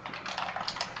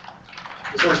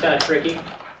 This one's kind of tricky.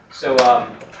 So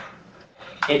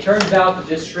it turns out that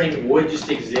this string would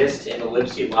just exist in a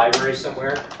libc library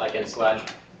somewhere, like in the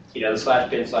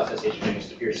 /bin/sh string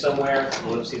just appears somewhere in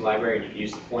the libc library, and you can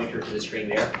use the pointer to the string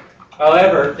there.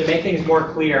 However, to make things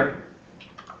more clear,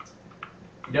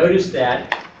 notice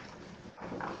that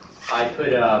I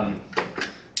put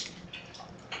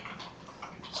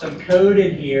some code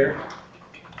in here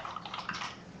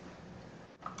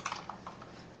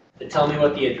to tell me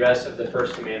what the address of the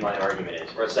first command line argument is,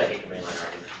 or a second command line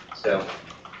argument. So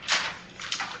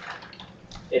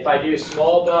if I do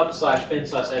small bub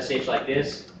 /bin/sh like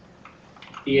this,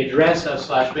 the address of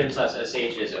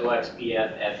 /bin/sh is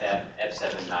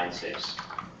oxpf/ff/f796.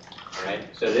 All right,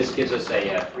 so this gives us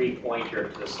a free pointer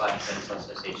to the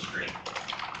 /bin/sh string.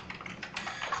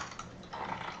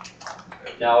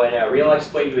 Now in a real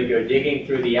exploit, you would go digging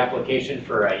through the application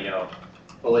for a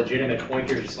legitimate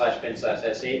pointer to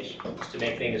 /bin/sh just to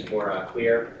make things more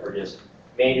clear, or just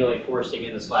manually forcing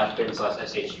in the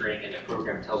 /bin/sh string, and the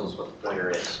program tells us what the pointer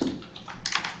is.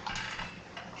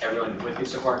 Everyone with me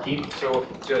so far, Keith? So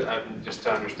just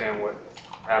to understand what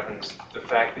happens, the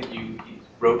fact that you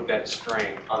wrote that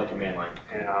string On the command line.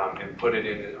 and put it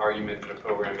in an argument in the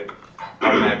program, it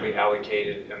automatically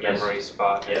allocated a memory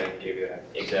spot and then gave you that.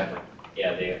 Exactly.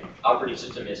 Yeah, the operating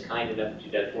system is kind enough to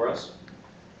do that for us.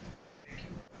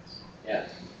 Yeah.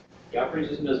 The operating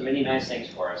system does many nice things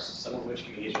for us, some of which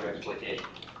can be used for exploitation.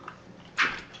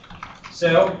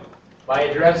 So, my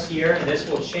address here, and this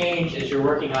will change as you're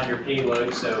working on your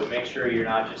payload, so make sure you're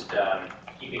not just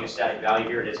keeping a static value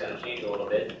here. It is going to change a little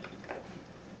bit.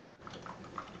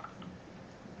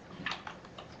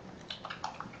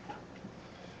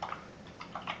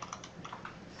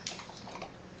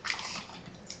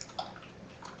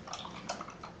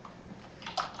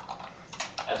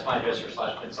 That's my address for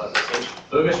 /bin/sh.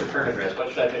 Bogus return address. What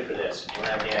should I put for this? Anyone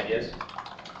have any ideas?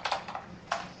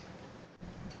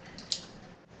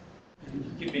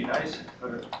 It'd be nice to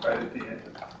put it right at the end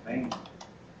of the main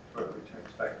where it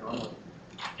returns back normally.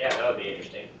 Yeah, that would be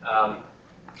interesting. That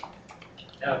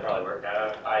would probably work.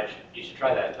 You should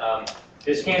try that.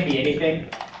 This can be anything,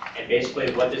 and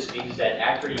basically what this means is that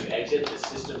after you exit the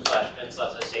system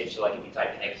 /bin/sh, so like if you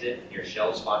type exit in your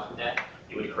shell spot from that,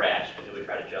 it would crash because it would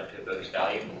try to jump to a bogus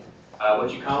value.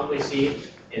 What you commonly see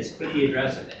is put the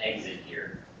address of the exit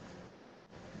here.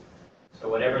 So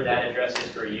whatever that address is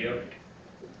for you,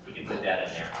 you can put that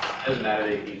in there. It doesn't matter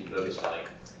if you use a bogus value.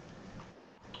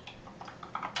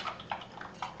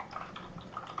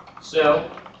 So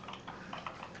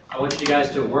I want you guys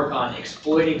to work on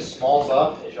exploiting small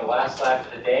bub as your last lab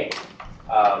for the day.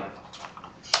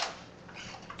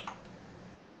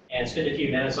 And spend a few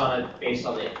minutes on it based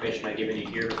on the information I've given you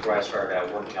here before I start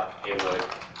working out the payload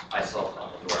myself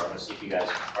on the door. I want to see if you guys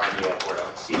are on the board. I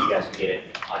want to see if you guys can get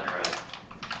it on your own.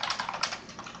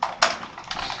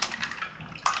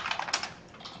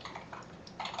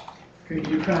 Can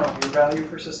you print out your value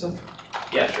per system?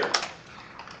 Yeah, sure.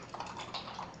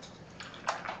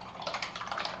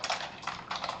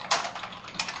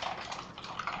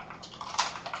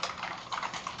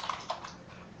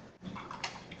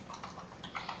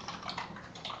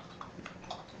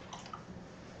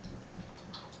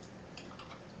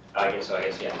 I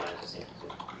guess, yeah, mine's the same.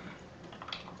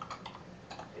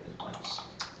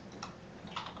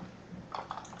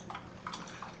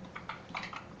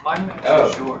 Mine matches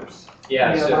Oh. yours.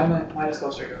 Yeah, so, mine is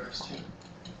closer to yours too.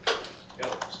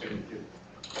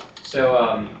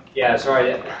 so yeah,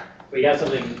 sorry, we got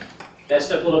something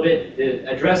messed up a little bit. The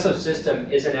address of system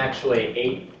isn't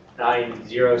actually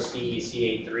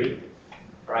 890CEC83,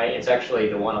 right? It's actually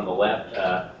the one on the left,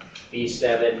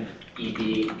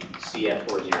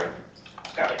 B7EBCF40.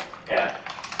 Got it. Yeah.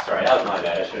 Sorry, that was my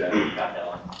bad. I should have got that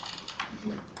one.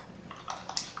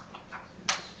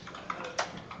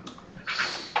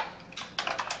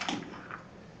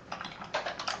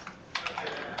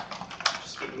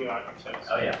 Just keeping you on context.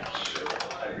 Oh yeah,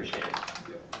 I appreciate it.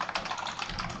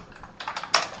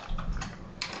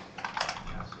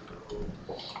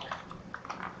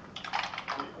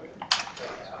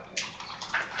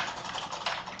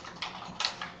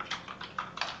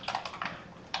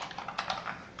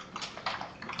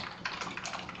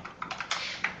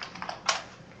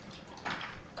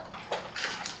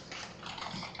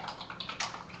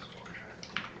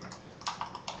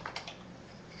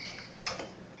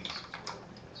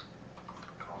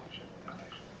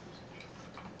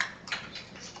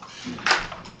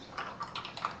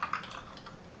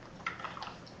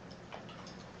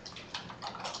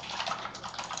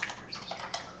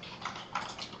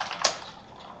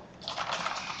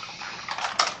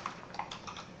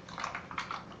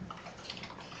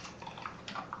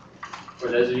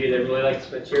 those of you that really like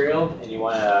this material and you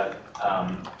want to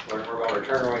learn more about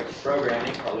return-oriented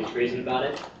programming, or at least reason about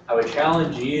it, I would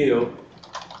challenge you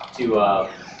to,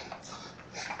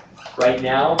 right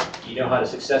now, you know how to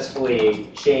successfully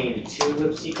chain 2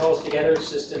 libc calls together,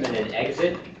 system and an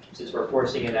exit, since we're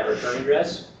forcing in that return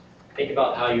address. Think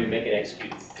about how you would make it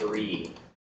execute 3.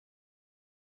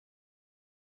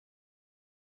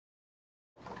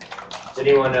 Is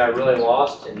anyone really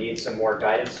lost and needs some more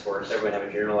guidance, or does everyone have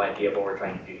a general idea of what we're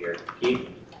trying to do here? Heap?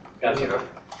 Got some?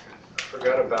 I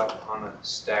forgot about on a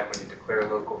stack when you declare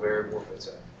a local variable, if it's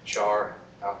a char,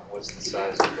 what's the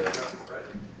size of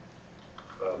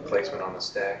the placement on the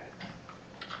stack?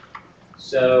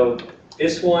 So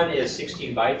this one is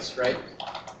 16 bytes, right?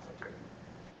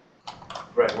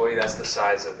 Right, well, that's the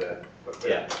size of the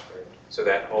Yeah. So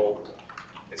that whole,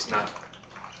 it's not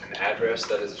an address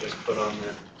that is just put on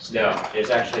the No, stack? there's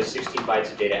actually 16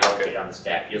 bytes of data allocated on the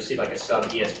stack. You'll see like a sub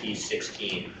ESP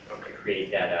 16 to create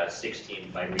that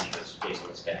 16 byte region space on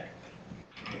the stack.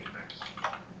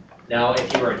 Now,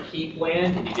 if you were in heap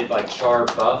land and you did like char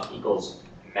buff equals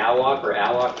malloc or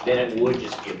alloc, then it would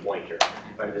just be a pointer.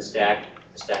 But the stack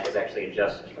is actually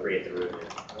adjusted to create the root.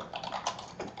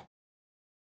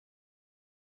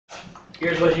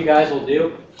 Here's what you guys will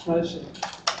do.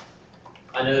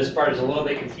 I know this part is a little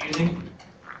bit confusing.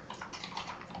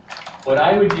 What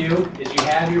I would do is you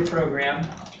have your program.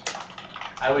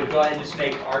 I would go ahead and just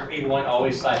make argv1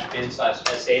 always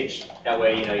 /bin/sh. That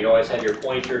way, you always have your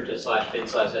pointer to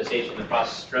 /bin/sh in the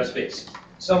process address space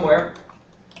somewhere.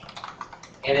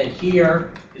 And then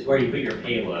here is where you put your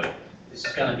payload. This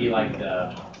is going to be like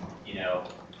the,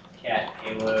 cat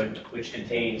payload, which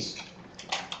contains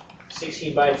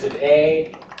 16 bytes of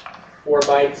A, 4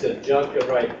 bytes of junk to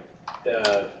write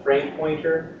the frame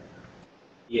pointer,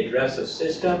 the address of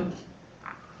system,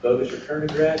 bogus return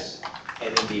address,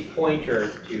 and then the pointer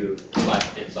to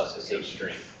 /bin/sh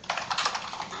string.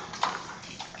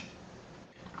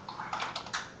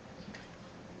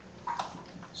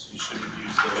 So you shouldn't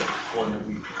use the one that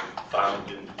we found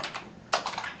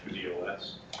through the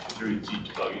OS, through the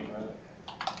debugging, rather.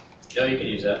 No, you can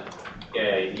use that.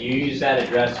 Yeah, you use that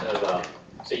address of,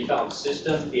 so you found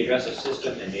system, the address of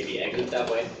system, and maybe exit that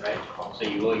way, right? So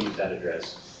you will use that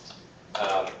address.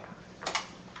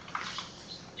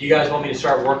 Do you guys want me to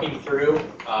start working through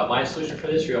my solution for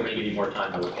this, or you want me to give you more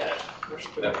time to look at it?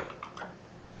 Okay.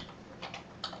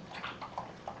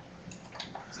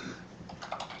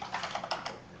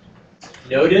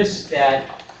 Notice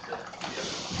that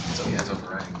So he has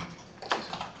overriding.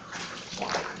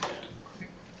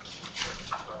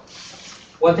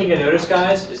 one thing to notice,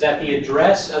 guys, is that the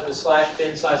address of the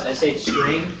 /bin/sh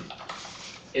string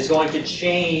is going to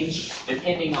change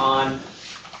depending on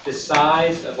the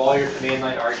size of all your command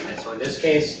line arguments. So in this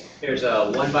case, there's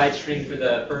a 1 byte string for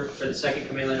the second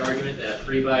command line argument, then a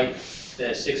 3 byte,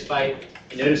 then a 6 byte.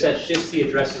 And notice that shifts the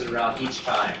addresses around each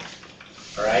time.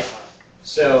 All right.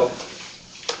 So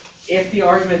if the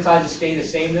argument sizes stay the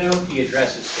same, though, the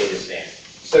addresses stay the same.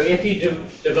 So if you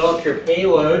develop your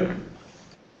payload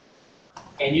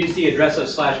and use the address of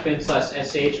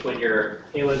 /bin/sh when your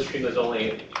payload string was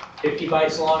only 50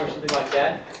 bytes long or something like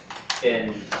that,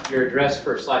 then your address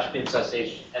for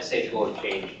 /bin/sh will have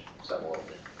changed somewhat.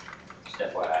 Just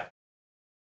FYI.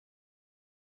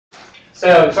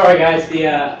 So sorry guys,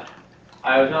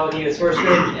 I was not looking at the source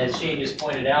code, as Shane just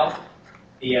pointed out.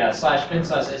 The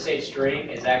 /bin/sh string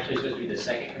is actually supposed to be the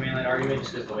second command line argument,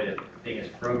 just because the way the thing is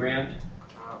programmed.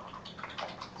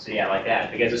 So yeah, like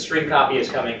that, because the string copy is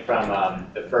coming from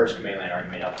the first command line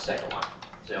argument, not the second one.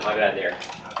 So my bad there.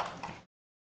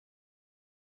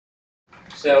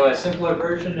 So a simpler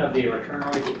version of the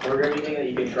return-oriented programming thing that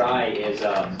you can try is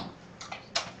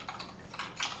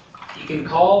you can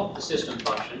call the system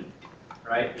function,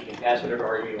 right? You can pass whatever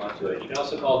argument you want to it. You can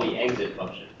also call the exit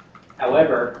function.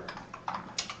 However,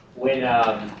 when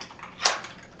let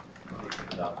me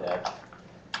think about that.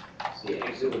 See,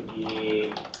 exit would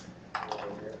be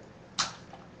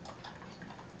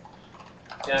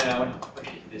no, we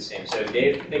should do the same. So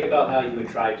Dave, think about how you would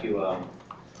try to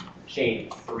chain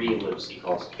 3 libc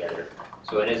calls together.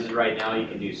 So it is right now you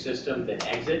can do system then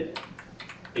exit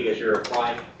because you're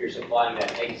supplying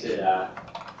that exit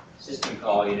system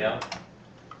call,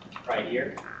 right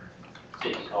here. So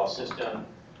you can call system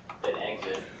then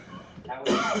exit. How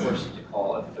would you force it to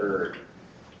call a third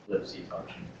libc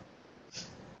function?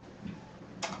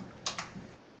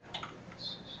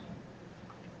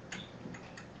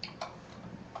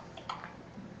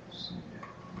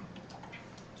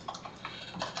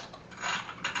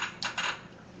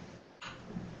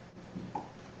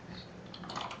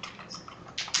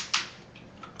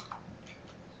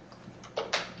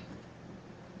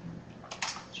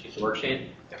 workstation?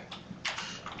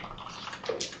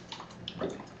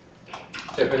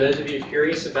 So for those of you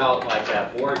curious about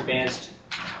like more advanced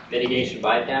mitigation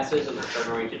bypasses and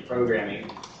return-oriented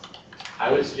programming,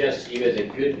 I would suggest to you as a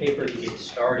good paper to get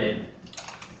started.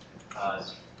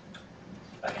 If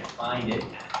I can find it.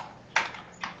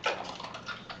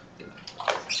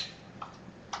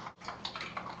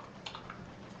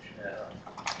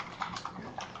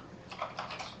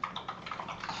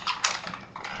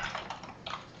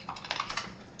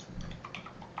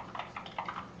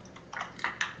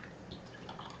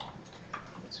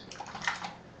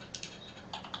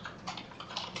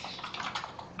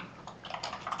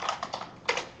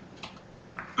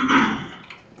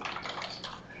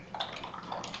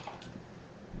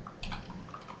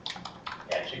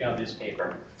 Check out this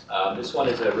paper. This one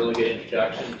is a really good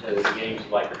introduction to the beginnings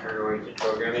of like return-oriented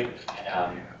programming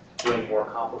and doing more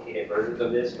complicated versions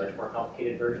of this, much more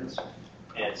complicated versions.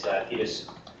 And if you just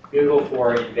Google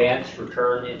for advanced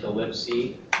return into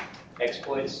libc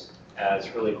exploits, it's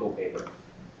a really cool paper.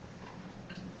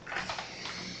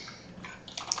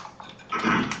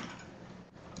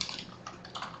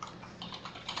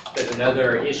 There's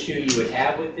another issue you would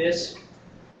have with this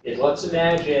is let's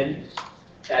imagine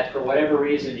that for whatever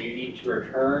reason you need to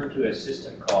return to a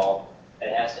system call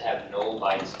that has to have null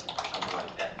bytes or something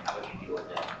like that. How would you deal with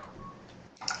that?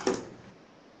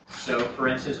 So for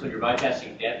instance, when you're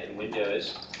bypassing def in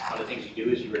Windows, one of the things you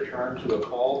do is you return to a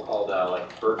call called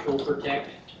like virtual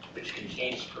protect, which can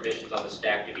change permissions on the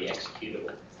stack to be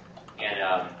executable.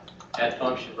 And that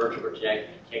function, virtual protect,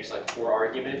 takes like 4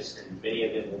 arguments, and many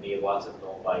of them will need lots of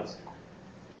null bytes.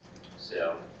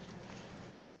 So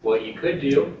what you could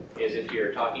do is if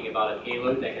you're talking about a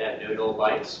payload that can have no null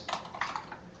bytes,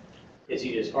 is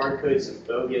you just hard code some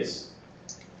bogus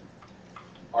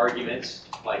arguments.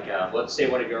 Like let's say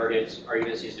one of your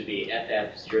arguments used to be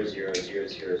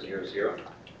FF000000.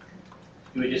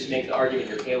 You would just make the argument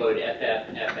your payload FF,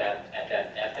 and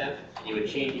you would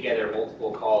chain together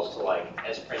multiple calls to like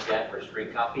sprintf or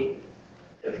string copy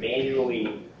to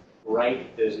manually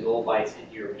write those null bytes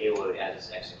into your payload as it's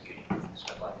executing,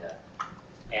 stuff like that.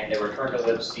 And the return to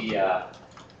libc,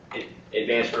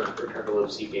 advanced return to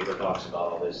libc paper talks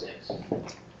about all those things.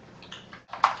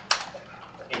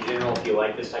 In general, if you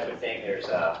like this type of thing, there's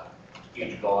a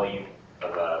huge volume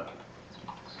of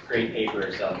great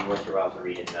papers that will be worth your while to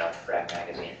read in Crack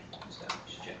magazine. So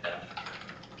you should check that out.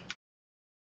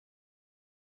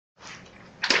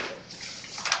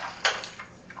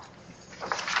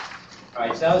 All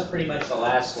right, so that was pretty much the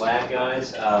last slide,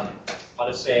 guys. I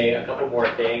want to say a couple more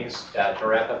things to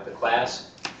wrap up the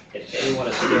class. If anyone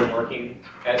is still working,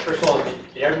 first of all,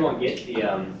 did everyone get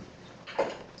the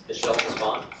shell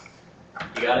spawn?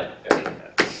 You got it? Okay.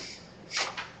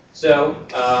 So,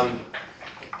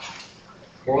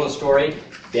 moral of the story,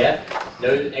 def, no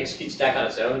execute stack on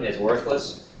its own is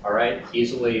worthless. All right,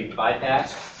 easily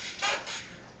bypassed.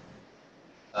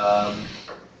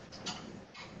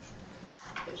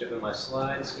 Catch up in my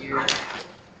slides here.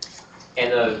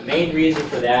 And the main reason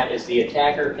for that is the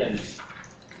attacker can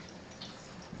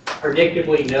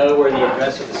predictably know where the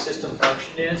address of the system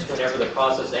function is whenever the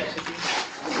process executes.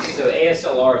 So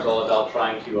ASLR is all about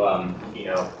trying to,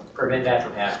 prevent that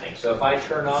from happening. So if I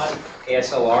turn on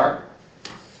ASLR,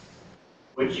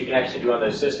 which you can actually do on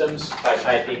those systems by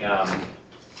typing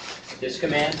this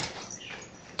command.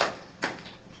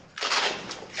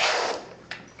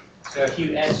 So if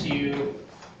you su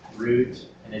root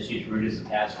and just use root as the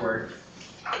password.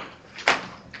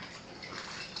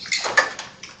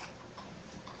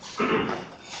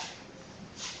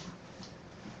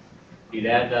 Do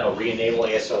that, that'll re-enable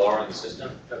ASLR on the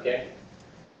system, okay?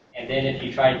 And then if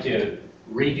you tried to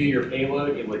redo your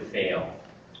payload, it would fail.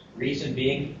 Reason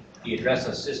being, the address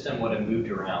of the system would have moved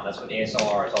around. That's what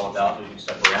ASLR is all about, moving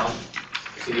stuff around.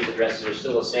 You see these addresses are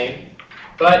still the same.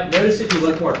 But notice if you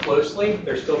look more closely,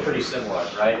 they're still pretty similar,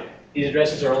 right? These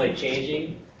addresses are only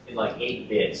changing in like 8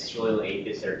 bits. It's really only 8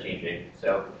 bits that are changing.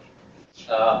 So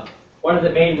one of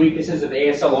the main weaknesses of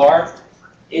ASLR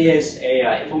is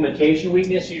a implementation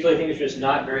weakness. Usually things are just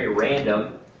not very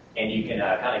random, and you can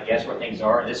kind of guess where things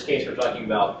are. In this case, we're talking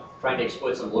about trying to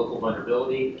exploit some local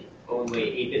vulnerability. Only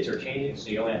 8 bits are changing, so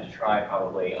you only have to try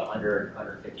probably 100,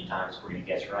 150 times before you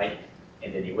guess right,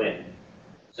 and then you win.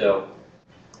 So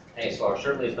ASLR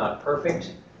certainly is not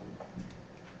perfect.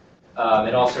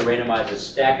 It also randomizes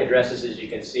stack addresses, as you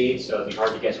can see, so it'd be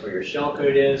hard to guess where your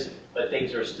shellcode is, but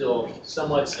things are still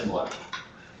somewhat similar.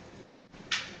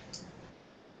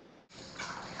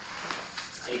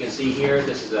 You can see here,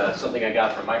 this is something I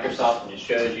got from Microsoft, and it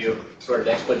shows you sort of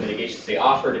exploit mitigations they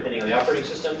offer depending on the operating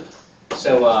system.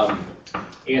 So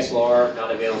ASLR,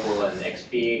 not available in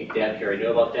XP, dep, you already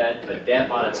know about that, but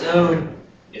dep on its own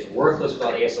is worthless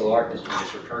without ASLR because you can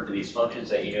just return to these functions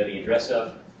that you know the address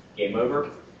of, game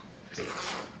over.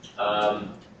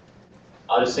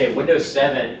 I'll just say Windows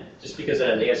 7, just because it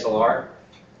has ASLR,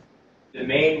 the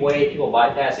main way people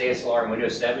bypass ASLR in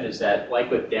Windows 7 is that,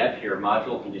 like with dep, your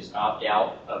module can just opt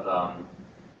out of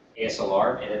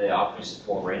ASLR, and then the operating system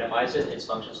will randomize it. Its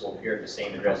functions will appear at the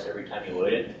same address every time you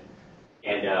load it.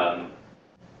 And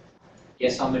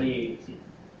guess how many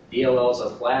DLLs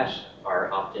of Flash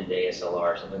are opt-in to ASLR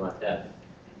or something like that?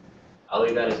 I'll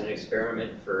leave that as an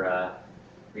experiment for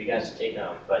you guys to take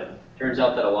home. But it turns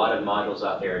out that a lot of modules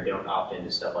out there don't opt into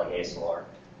stuff like ASLR,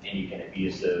 and you can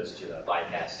abuse those to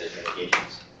bypass those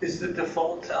mitigations. Is the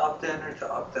default to opt in or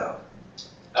to opt out?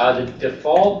 The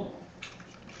default,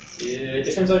 it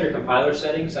depends on your compiler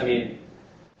settings. I mean,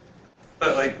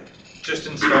 But like, just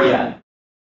install. yeah.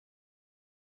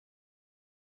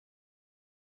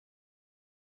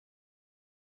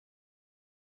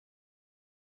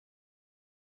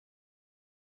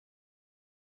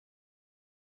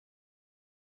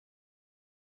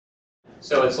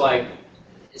 So it's like,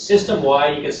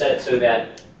 system-wide, you can set it so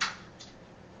that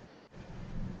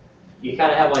you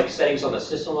kind of have like settings on the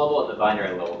system level and the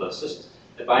binary level.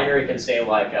 The binary can say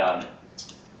like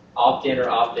opt-in or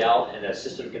opt-out, and the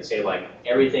system can say like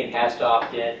everything has to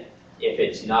opt-in. If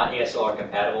it's not ASLR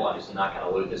compatible, I'm just not going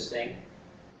to load this thing.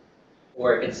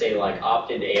 Or it can say like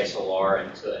opt-in to ASLR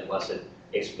unless it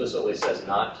explicitly says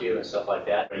not to and stuff like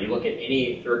that. When you look at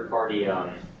any third-party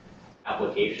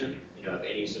application, you know, of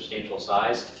any substantial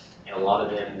size, and a lot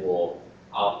of them will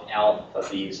opt out of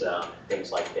these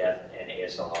things like dep and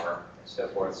ASLR and so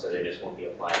forth, so they just won't be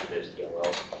applied to those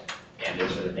DLLs. And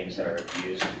those are the things that are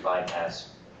used to bypass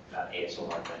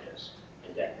ASLR windows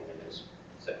and dep windows.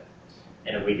 So,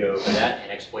 and then we go over that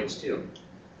in Exploits2.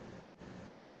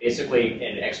 Basically,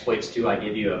 in Exploits2, I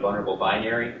give you a vulnerable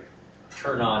binary,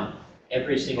 turn on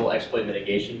every single exploit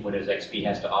mitigation Windows XP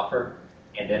has to offer,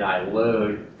 and then I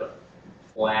load the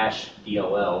Flash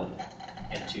DLL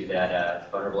into that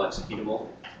vulnerable executable,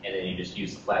 and then you just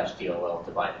use the Flash DLL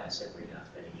to bypass every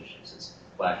mitigation since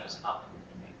Flash is not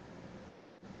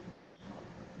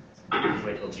anything.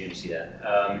 Wait till June to see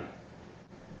that.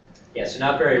 Yeah, so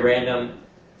not very random.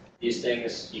 These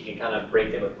things, you can kind of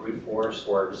break them with brute force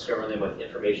or discover them with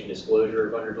information disclosure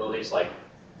vulnerabilities like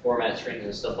format strings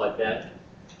and stuff like that.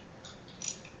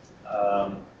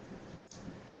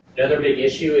 Another big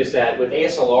issue is that with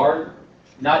ASLR,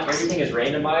 not everything is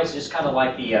randomized, just kind of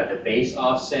like the base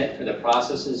offset for the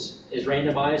processes is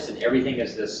randomized, and everything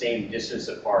is the same distance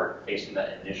apart based on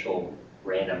the initial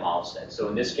random offset. So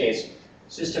in this case,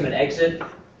 system and exit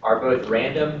are both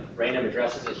random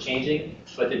addresses is changing,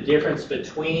 but the difference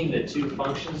between the two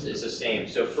functions is the same.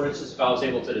 So for instance, if I was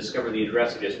able to discover the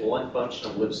address of just one function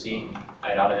of libc,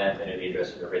 I'd automatically know the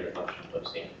address of every other function of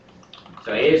libc.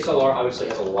 So ASLR obviously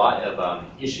has a lot of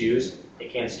issues.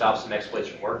 It can stop some exploits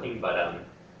from working, but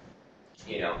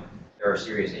you know, there are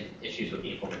serious issues with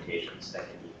the implementations that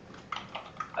can be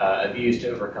abused to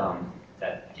overcome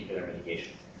that particular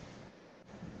mitigation.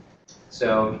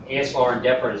 So ASLR and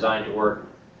dep are designed to work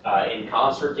in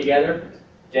concert together.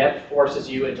 Dep forces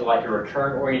you into like a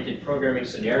return-oriented programming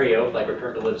scenario, like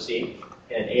return to libc,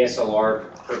 and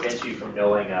ASLR prevents you from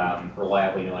knowing,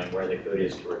 reliably knowing where the code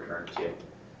is to return to.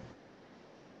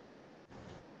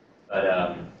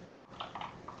 But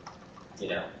you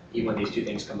know, even with these two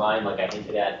things combined, like I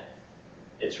hinted at,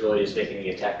 it's really just making the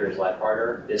attacker's life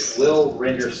harder. This will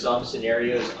render some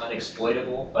scenarios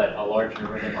unexploitable, but a large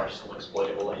number of them are still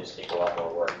exploitable and just take a lot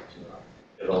more work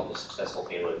to develop a successful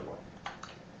payload for.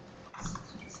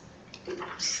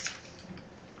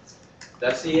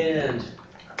 That's the end.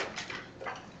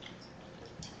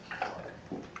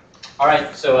 All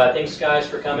right, so thanks guys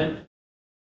for coming.